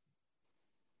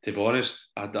be honest,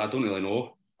 I don't really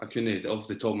know. I couldn't, off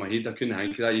the top of my head, I couldn't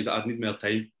think of that. I'd need more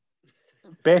time.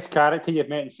 Best character you've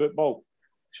met in football?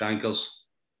 Shankers.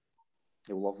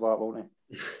 You'll love that, won't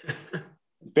you?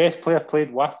 Best player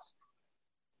played with?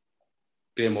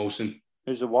 Graham Wilson.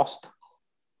 Who's the worst?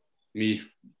 Me.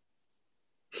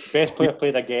 Best player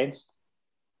played against?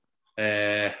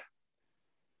 Big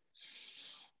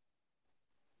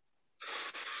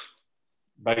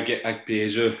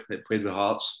Piezo that played with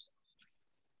Hearts.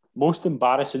 Most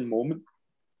embarrassing moment?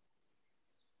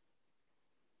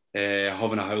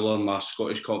 Having a howler in my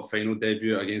Scottish Cup final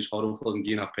debut against Hurlford and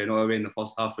getting a penalty away in the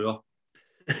first half hour.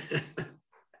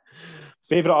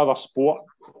 Favourite other sport?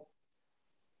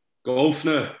 Golf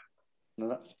now.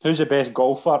 Who's the best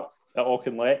golfer at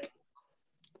Auchinleck?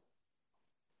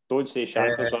 Don't say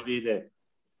Shankers, what do you do?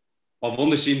 I've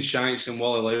only seen Shanks and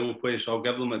Wally Lyle play, so I'll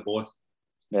give them at both.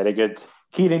 Very good.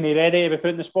 Kieran, are you ready to be put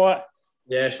in the spot?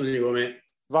 Yes, when you go, mate.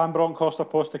 Van Bronckhorst or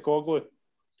Postecoglou?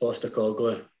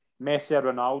 Postecoglou. Messi or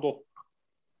Ronaldo?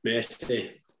 Messi.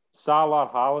 Salah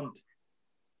or Haaland?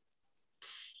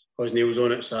 Because Neil's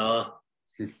on it, Salah.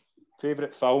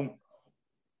 Favourite film?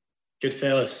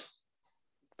 Goodfellas.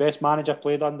 Best manager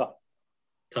played under?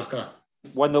 Tucker.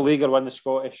 Win the league or win the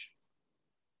Scottish?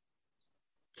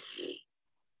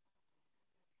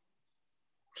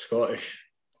 Scottish.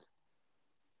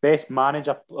 Best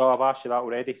manager. Oh, I've asked you that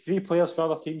already. 3 players for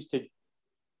other teams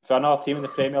for another team in the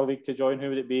Premier League to join. Who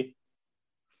would it be?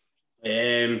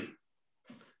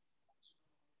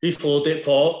 We followed it,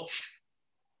 Poch.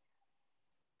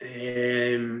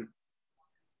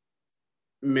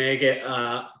 Megget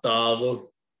at Darvo.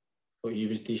 Thought he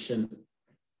was decent.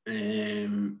 I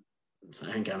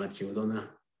think I'm midfield on there.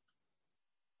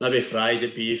 Maybe Fries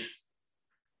at Beef.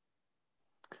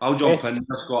 I'll jump in,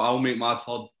 Scott. I'll make my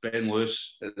third Ben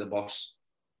Lewis at the bus.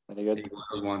 Very good. He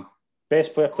was one.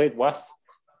 Best player played with?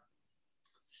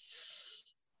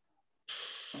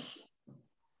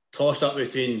 Toss up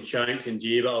between Shanks and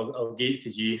G, but I'll give it to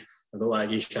G. I don't want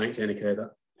to give Shanks any credit.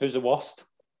 Who's the worst?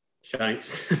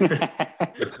 Shanks.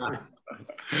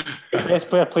 Best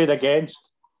player played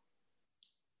against?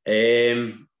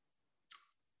 Maybe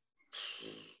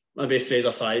Fraser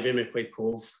Fyvie. We played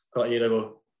Cove a couple of years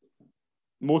ago.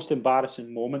 Most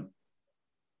embarrassing moment?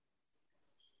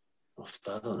 I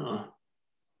don't know.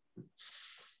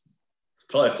 It's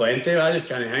probably plenty. I just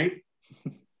can't think.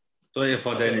 Don't know if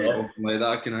I'd any like that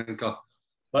I can think of.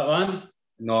 What one?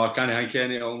 No, I can't think of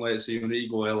any outlet, so you need to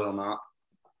go earlier than that.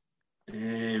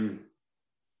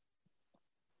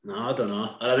 No, I don't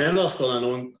know. I remember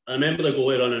the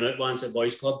goalie running out once at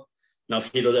Boys Club, and I've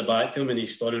feeded it back to him, and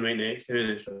he's standing right next to me,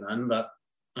 and it's been in, but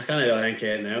I can't really think of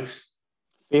anything else.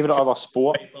 Favourite other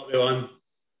sport?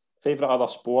 Favourite other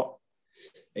sport?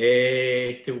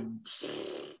 To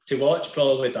watch,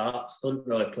 probably darts. Don't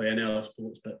really play any other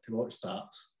sports, but to watch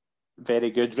darts.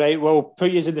 Very good. Right, we'll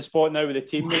put you in the spot now with the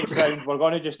teammates round. We're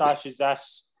going to just ask you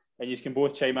this, and you can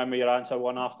both chime in with your answer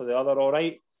one after the other, all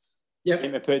right? Yep.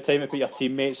 Time to put your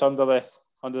teammates under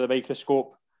the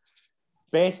microscope.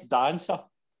 Best dancer?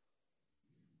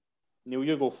 Neil,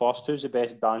 you go first. Who's the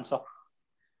best dancer?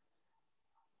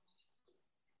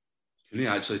 Can you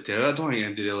actually tell? I don't think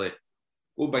anybody really.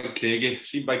 Oh, Big Craigie.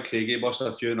 See Big Craigie busted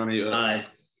a few in a night out. Aye.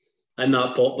 And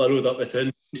that pop road up the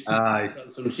town. Aye.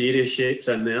 Got some serious shapes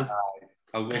in there. Aye.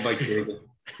 I'll go Big Craigie.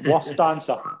 Worst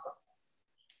dancer?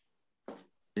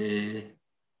 Can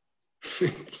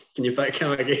you pick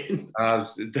him again?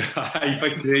 Aye,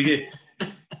 Big Craigie.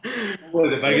 One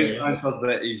of the biggest dancer,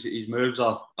 but his moves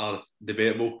are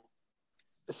debatable.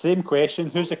 Same question.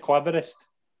 Who's the cleverest?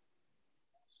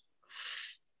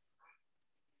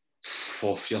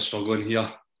 If you're going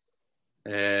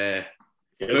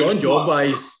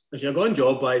job-wise, it's all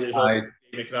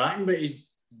McCracken, but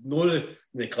he's not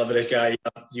the cleverest guy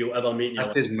you'll ever meet in your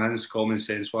life. That is man's common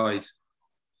sense-wise.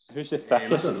 Who's the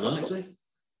thickest? I don't know, actually.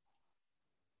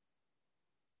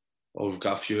 Oh, we've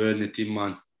got a few in the team,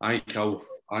 man. I think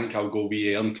I'll go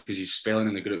wee Aaron because his spelling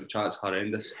in the group chat's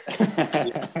horrendous.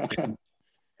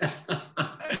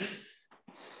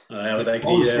 I would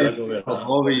agree there. I'll go with that.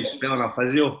 Always spelling a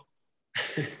physio.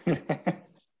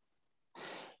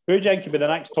 Who do you think could be the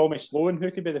next Tommy Sloan? Who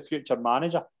could be the future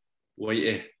manager?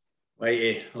 Whitey,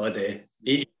 all day.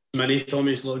 8 mini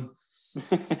Tommy Sloan.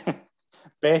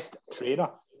 Best trainer?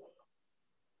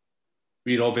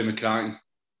 Wee Robbie McCracken.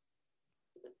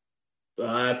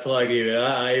 I probably agree with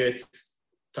that. I would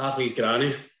Tasley's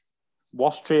granny.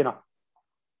 Worst trainer?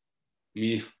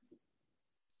 Me.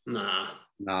 Nah,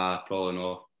 probably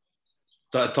not.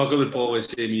 Tucker would probably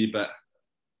say me, but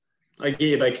I get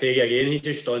you Big Craig again. He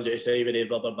just stands at the side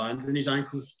with rubber bands in his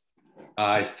ankles.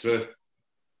 Aye, true.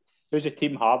 Who's the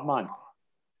team hard man?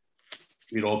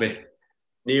 Wee Robbie.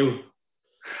 Neil.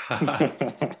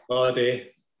 All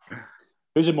day.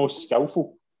 Who's the most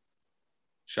skillful?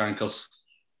 Shankers.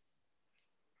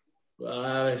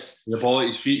 The The ball at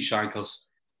his feet, Shankers.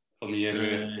 For me,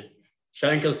 anyway.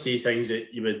 Shankers sees things that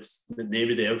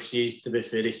nobody else sees, to be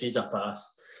fair. He sees a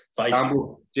pass.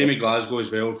 Campbell, Jamie Glasgow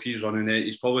as well, if he's running it.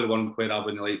 He's probably the one player I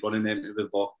wouldn't like running it with the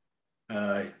ball.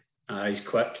 He's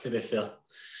quick, to be fair.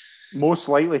 Most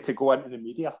likely to go into the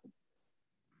media?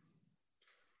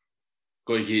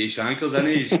 Got to get his Shankers in.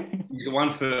 He's got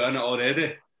 1 foot in it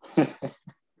already.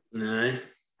 Nah.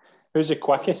 Who's the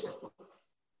quickest?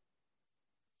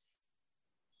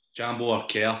 Jambo or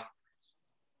Kerr.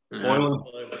 Boylan.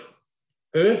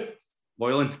 Who?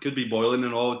 Boylan. Could be Boylan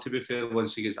and all, to be fair,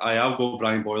 once he gets... I'll go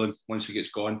Brian Boylan once he gets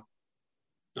gone.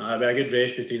 It'll be a good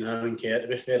race between him and Kerr, to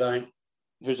be fair, I think.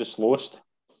 Who's the slowest?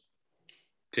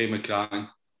 Craig McCracken.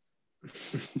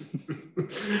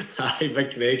 Aye,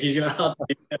 Big Craig, he's got a hard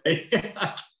time.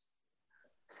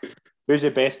 Who's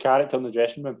the best character in the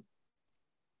dressing room?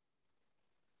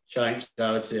 Shanks,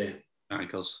 I would say.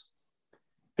 Shankers.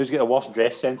 Who's got the worst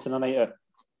dress sense in the night out?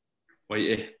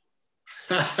 Whitey.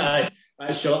 That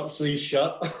short sleeve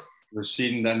shirt. we've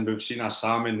seen a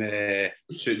Sam in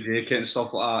suit jacket and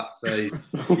stuff like that. He's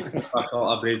got a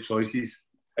lot of brave choices.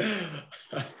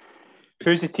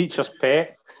 Who's the teacher's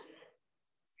pet?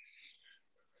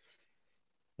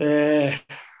 Don't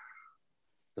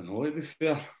know, to be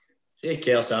fair. Say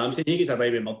Kerr Samson, he gets a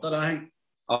baby murder, I think.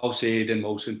 I'll say Aidan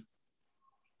Wilson.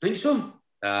 Think so?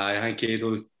 I think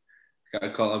Aidan's got a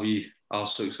couple of wee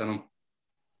arse-looks in him.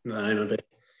 No, maybe.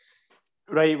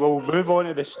 Right, we'll move on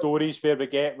to the stories where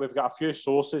we've got a few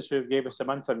sources who gave us some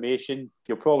information.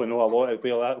 You'll probably know a lot of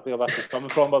where that is coming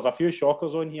from, but there's a few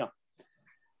shockers on here.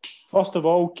 First of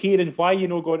all, Kieran, why are you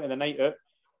not going to the night out?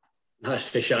 That's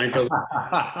for shankers.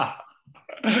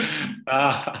 I've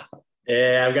got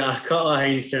a couple of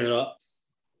things coming up.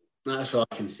 That's what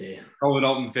I can say. Coming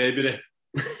up in February.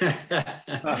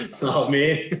 It's not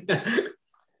me.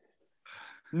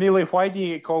 Nearly, why do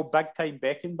you get called Big Time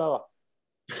Beckenbauer?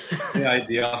 No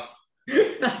idea.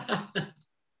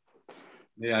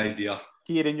 No idea.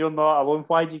 Kieran, you're not alone.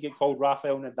 Why do you get called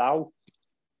Rafael Nadal?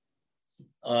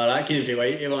 Oh, that came from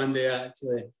Whitey one day,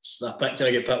 actually. It's a picture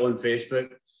I get put on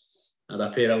Facebook. I had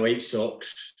a pair of white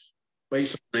socks. White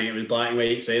socks, I think it was black and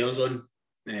white trainers on.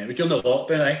 It was during the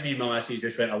lockdown. I think me and my missus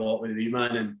just went a walk with the wee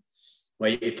man and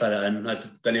Whitey put it in. I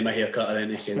didn't my haircut or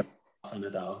anything. He said,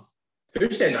 Nadal. Who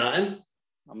said that in?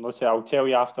 I'm not sure. I'll tell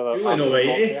you after.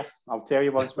 I'll tell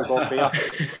you once we got there.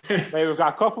 Right, we've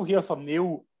got a couple here for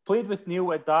Neil. Played with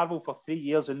Neil at Darvel for 3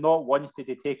 years and not once did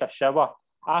he take a shower.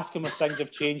 Ask him if things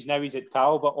have changed now he's at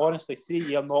Tal, but honestly, 3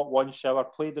 years, not one shower.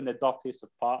 Played in the dirtiest of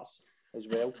parts as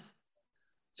well.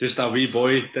 Just a wee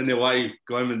boy, didn't want to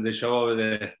go in the shower with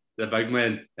the big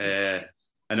men.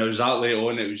 And it was that late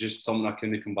on, it was just something I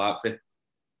couldn't come back for.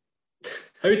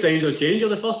 How times have changed? You're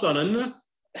the first one in there.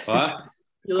 What?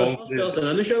 You're the first person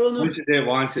in the shower now. I wanted to do it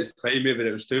once, it's time me, but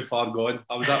it was too far gone.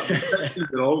 I was at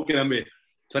they're all giving me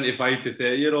 25 to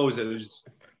 30-year-olds. It was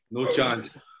no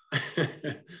chance.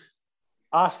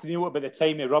 Ask Neil about the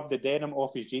time he rubbed the denim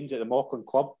off his jeans at the Mauchline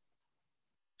Club.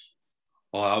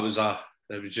 Oh, it was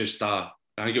just I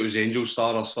think it was Angel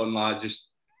Star or something like that. Just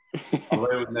a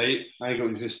wild night. I think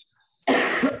it was just.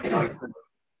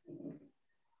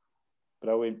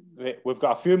 Brilliant. We've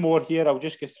got a few more here. I'll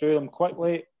just go through them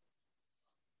quickly.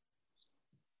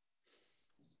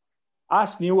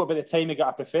 Ask Neil about the time he got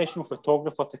a professional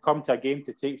photographer to come to a game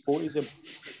to take photos of him.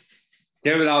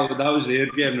 Yeah, but that was their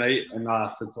game, right? And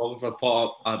a photographer put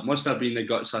up, it must have been the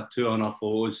guts of 200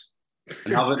 photos.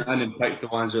 And I went in and picked the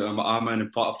ones out of my arm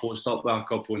and put a post up with a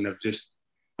couple and they've just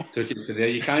took it to there.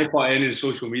 You can't put any on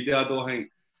social media, I don't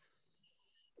think.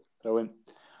 Brilliant.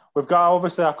 We've got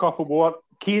obviously a couple more.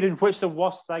 Kieran, what's the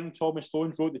worst thing Thomas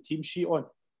Stones wrote the team sheet on?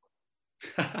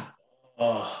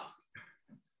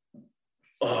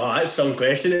 Oh, that's some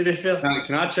question to be fair.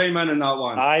 Can I chime in on that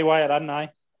one? Aye, why are in, aye.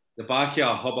 The back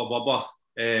of Hubba Bubba.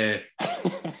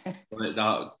 Like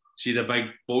that. See the big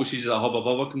boxes that Hubba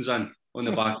Bubba comes in on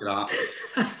the back of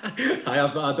that. I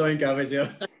don't think I was there.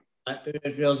 To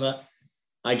be fair, but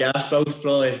a gas bill's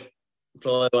probably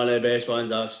one of the best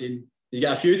ones I've seen. He's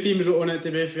got a few teams on it, to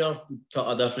be fair,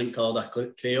 cut a different colour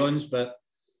of crayons, but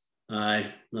aye,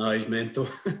 no, he's mental.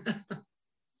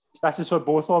 This is for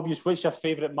both of you. What's your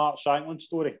favourite Mark Shankland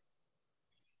story?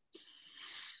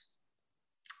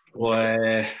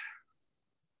 Well,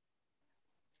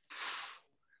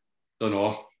 don't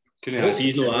know. I hope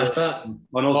he's not asked that.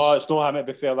 No, it's not him, to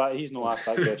be fair. He's not asked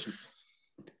that question.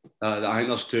 I think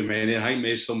there's too many. I think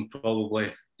most of them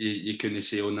probably you couldn't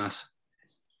say on this.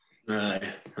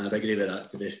 Aye, I'd agree with that,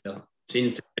 to be fair.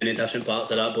 Seen too many different parts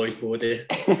of that boy's body.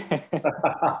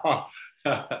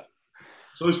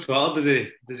 So it's Twitter,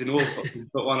 does he know if he's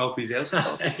got one up his ass?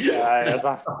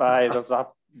 There's a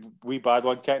wee bad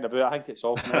one kicking about. I think it's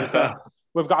off now. But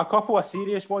we've got a couple of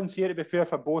serious ones here, to be fair,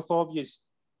 for both of you.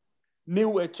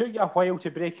 Neil, it took you a while to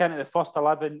break into the first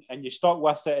 11 and you stuck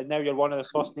with it and now you're one of the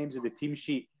first names of the team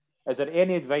sheet. Is there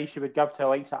any advice you would give to the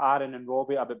likes of Aaron and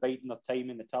Robbie about biding their time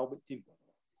in the Talbot team?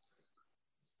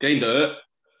 Kind of it.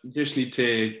 You just need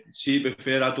to see, to be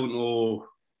fair, I don't know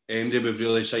anybody we've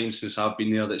really signed since I've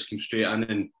been there that's come straight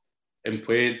in and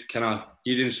played. Kind of,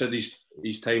 Kieran said his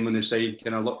time on the side.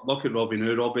 Kind of look at Robbie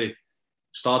now. Robbie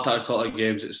started a couple of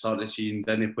games at the start of the season,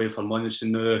 didn't play for months,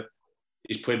 and now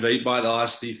he's played right back the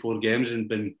last 3-4 games and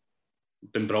been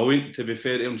brilliant, to be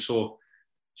fair to him. So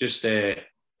just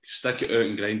stick it out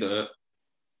and grind it out.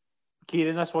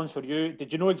 Kieran, this one's for you.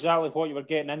 Did you know exactly what you were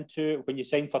getting into when you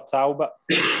signed for Talbot?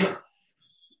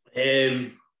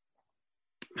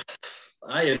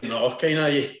 I don't know, kind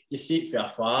of, you see it from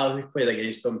afar. We've played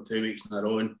against them 2 weeks in a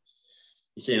row and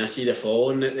you kind of see the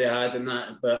following that they had in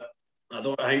that, but I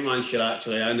don't think once you're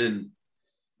actually in and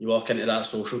you walk into that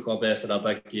social club after a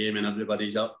big game and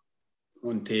everybody's up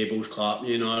on tables clapping,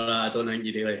 you know, I don't think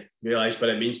you really realise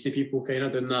what it means to people kind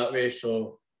of doing that way.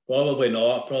 So probably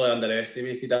not, probably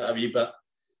underestimated it a wee bit.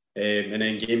 And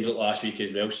then games like last week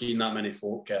as well, seeing that many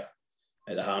folk at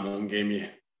the Hamilton game, you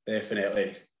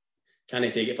definitely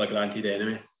can't take it for granted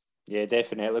anyway. Yeah,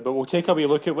 definitely. But we'll take a wee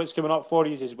look at what's coming up for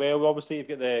you as well. Obviously, you've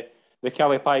got the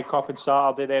Kelly Pie Cup on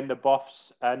Saturday, then the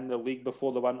Buffs in the league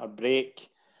before the winter break.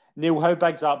 Neil, how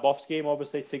big's that Buffs game,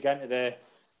 obviously, to get into the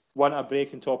winter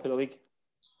break on top of the league?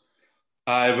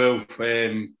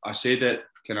 I said it,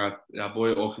 a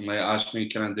boy at Auckland asked me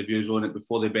the views on it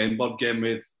before the Benburg game.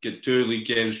 We've got 2 league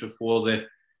games before the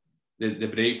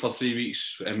break for 3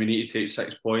 weeks, and we need to take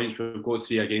 6 points. We've got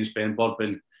 3 against Benburg,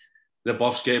 and the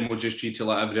Buffs game we'll just treat it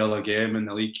like every other game in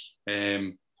the league.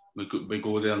 We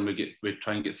go there and we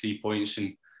try and get 3 points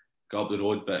and go up the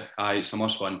road, but it's a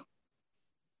must win.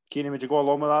 Keenan, would you go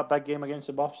along with that big game against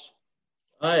the Buffs?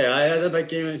 Aye, it's a big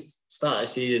game at the start of the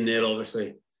season there,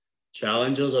 obviously.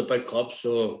 Challengers are big clubs,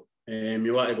 so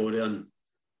you want to go there and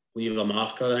leave a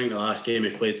marker. I think the last game we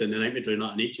played, and I think we drew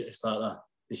nothing each at the start of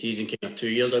the season, kind of 2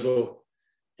 years ago.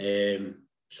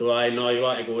 So I know you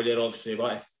want to go there, obviously, you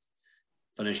want to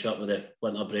finish up with the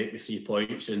winter break with 3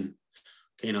 points and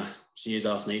kind of see us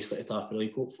off nicely to top of the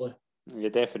league, hopefully. Yeah,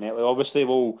 definitely. Obviously,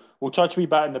 we'll touch a wee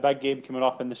bit in the big game coming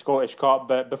up in the Scottish Cup,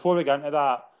 but before we get into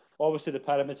that, obviously the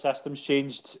pyramid system's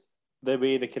changed the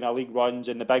way the kind of league runs,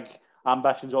 and the big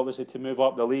ambitions obviously to move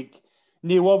up the league.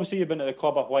 Neil, obviously you've been at the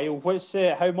club a while.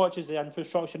 How much is the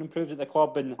infrastructure improved at the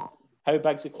club, and how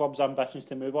big's the club's ambitions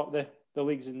to move up the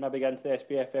leagues and maybe get into the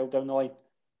SPFL down the line?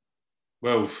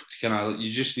 Well,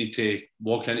 you just need to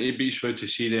walk into Beechwood to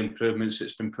see the improvements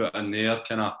that's been put in there.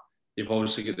 You've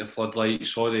obviously got the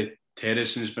floodlights, all the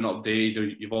terracing's been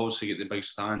updated. You've obviously got the big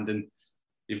stand, and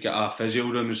you've got a physio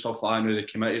room and stuff like that now. The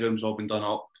committee room's all been done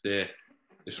up. The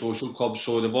social club,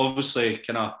 so they've obviously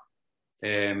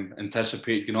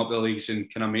anticipate going up the leagues and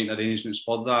making arrangements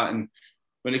for that. And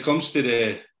when it comes to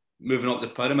the moving up the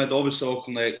pyramid, obviously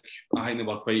Auckland, I think they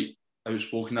were quite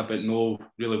outspoken about no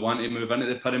really wanting to move into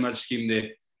the pyramid scheme.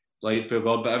 They lied for a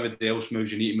word, but everybody else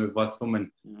moves, you need to move with them.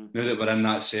 And now that we're in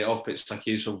that setup, it's a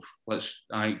case of let's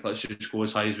just go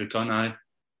as high as we can.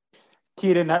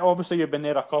 Kieran, obviously you've been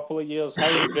there a couple of years.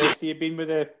 How impressed have you been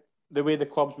with the way the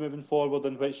club's moving forward,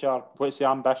 and what's the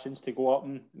ambitions to go up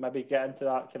and maybe get into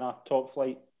that kind of top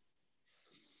flight?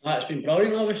 It's been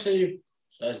brilliant, obviously.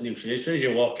 As Neil says, as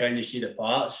you walk in, you see the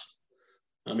parts.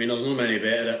 I mean, there's not many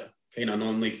better at kind of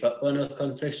non-league football in the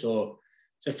country, so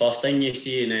it's the first thing you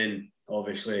see, and then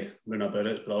obviously when about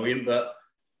it's brilliant. But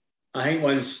I think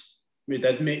once we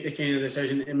did make the kind of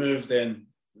decision to move, then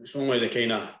it's only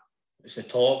it's the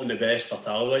top and the best for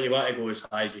Talbot. You want to go as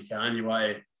high as you can. You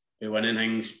want to be winning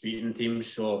things, beating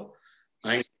teams. So I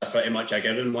think it's pretty much a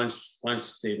given. Once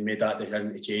they made that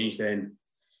decision to change, then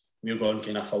we're going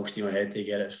kind of full steam ahead to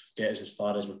get us as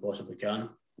far as we possibly can.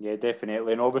 Yeah,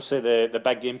 definitely. And obviously the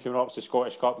big game coming up is the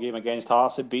Scottish Cup game against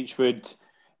Hearts at Beechwood.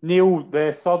 Neil,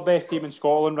 the third best team in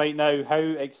Scotland right now, how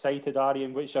excited are you,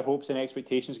 and what's your hopes and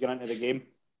expectations going into the game?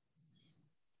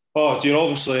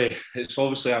 It's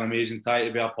obviously an amazing tie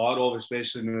to be a part of,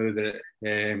 especially now that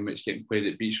it's getting played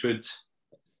at Beechwood.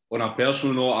 On a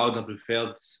personal note, I would have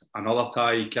preferred another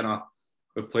tie.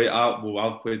 I've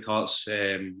played Hearts,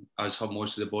 as have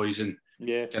most of the boys, and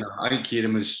I think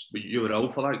Kieran you were ill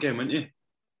for that game, weren't you?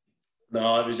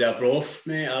 No, it was a Broth,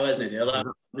 mate. I wasn't there. That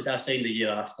was I signed the year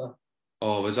after.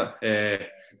 Oh, was it?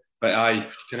 But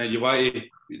you want to,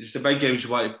 it's the big games you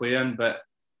want to play in, but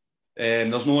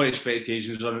there's no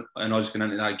expectations on us going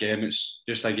into that game. It's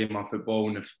just a game of football,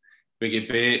 and if we get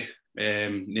beat,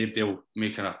 nobody will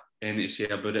make anything to say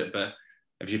about it. But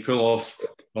if you pull off,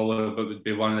 probably it would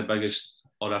be one of the biggest,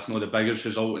 or if not the biggest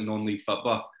result in non-league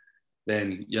football,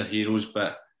 then you're heroes.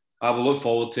 But I will look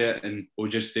forward to it, and we'll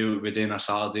just do what we do on a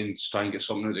Saturday and try and get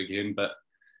something out of the game. But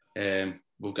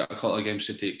we'll get a couple of games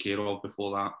to take care of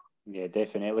before that. Yeah,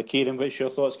 definitely. Kieran, what's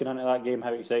your thoughts going into that game?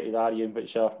 How excited are you, and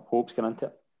what's your hopes going into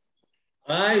it?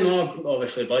 I know,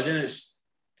 obviously buzzing. It's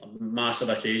a massive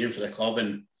occasion for the club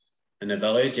and the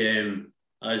village.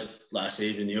 As like I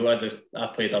say, with Neil, I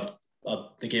played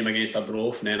the game against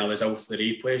Arbroath, and then I was out for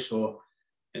the replay. So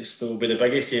it'll be the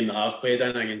biggest game that I've played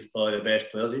in against probably the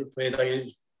best players that you've played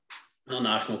against.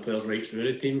 International players right through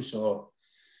the team. So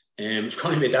it's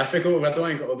going to be difficult. I don't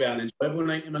think it'll be an enjoyable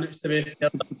 90 minutes to be fair.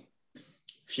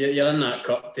 If you're in that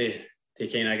cup to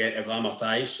kind of get the glamour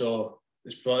ties, so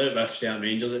it's probably with St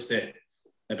Rangers, it's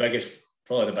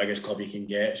probably the biggest club you can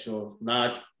get. So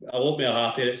I won't be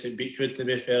happy that it's at Beechwood, to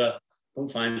be fair. don't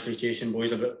fancy chasing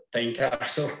boys about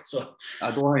Tynecastle. So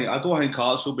I don't think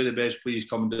Hearts will be the best players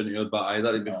coming down here, but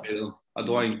either to be fair to them. I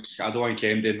don't think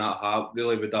Kemp in that hat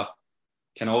really would have.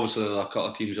 Can obviously there are a couple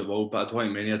of teams that will, but I don't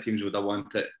think many teams would have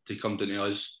wanted to come down to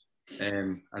us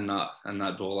in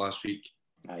that draw last week.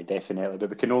 Aye, definitely. But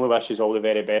we can only wish you all the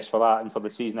very best for that and for the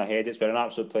season ahead. It's been an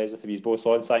absolute pleasure to be both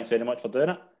on. Thanks very much for doing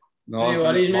it. No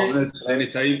worries, mate.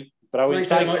 Anytime. Brilliant. Thanks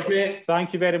very much, mate.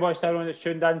 Thank you very much to everyone that's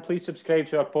tuned in. Please subscribe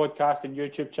to our podcast and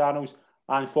YouTube channels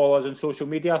and follow us on social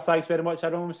media. Thanks very much,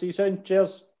 everyone. We'll see you soon.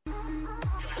 Cheers.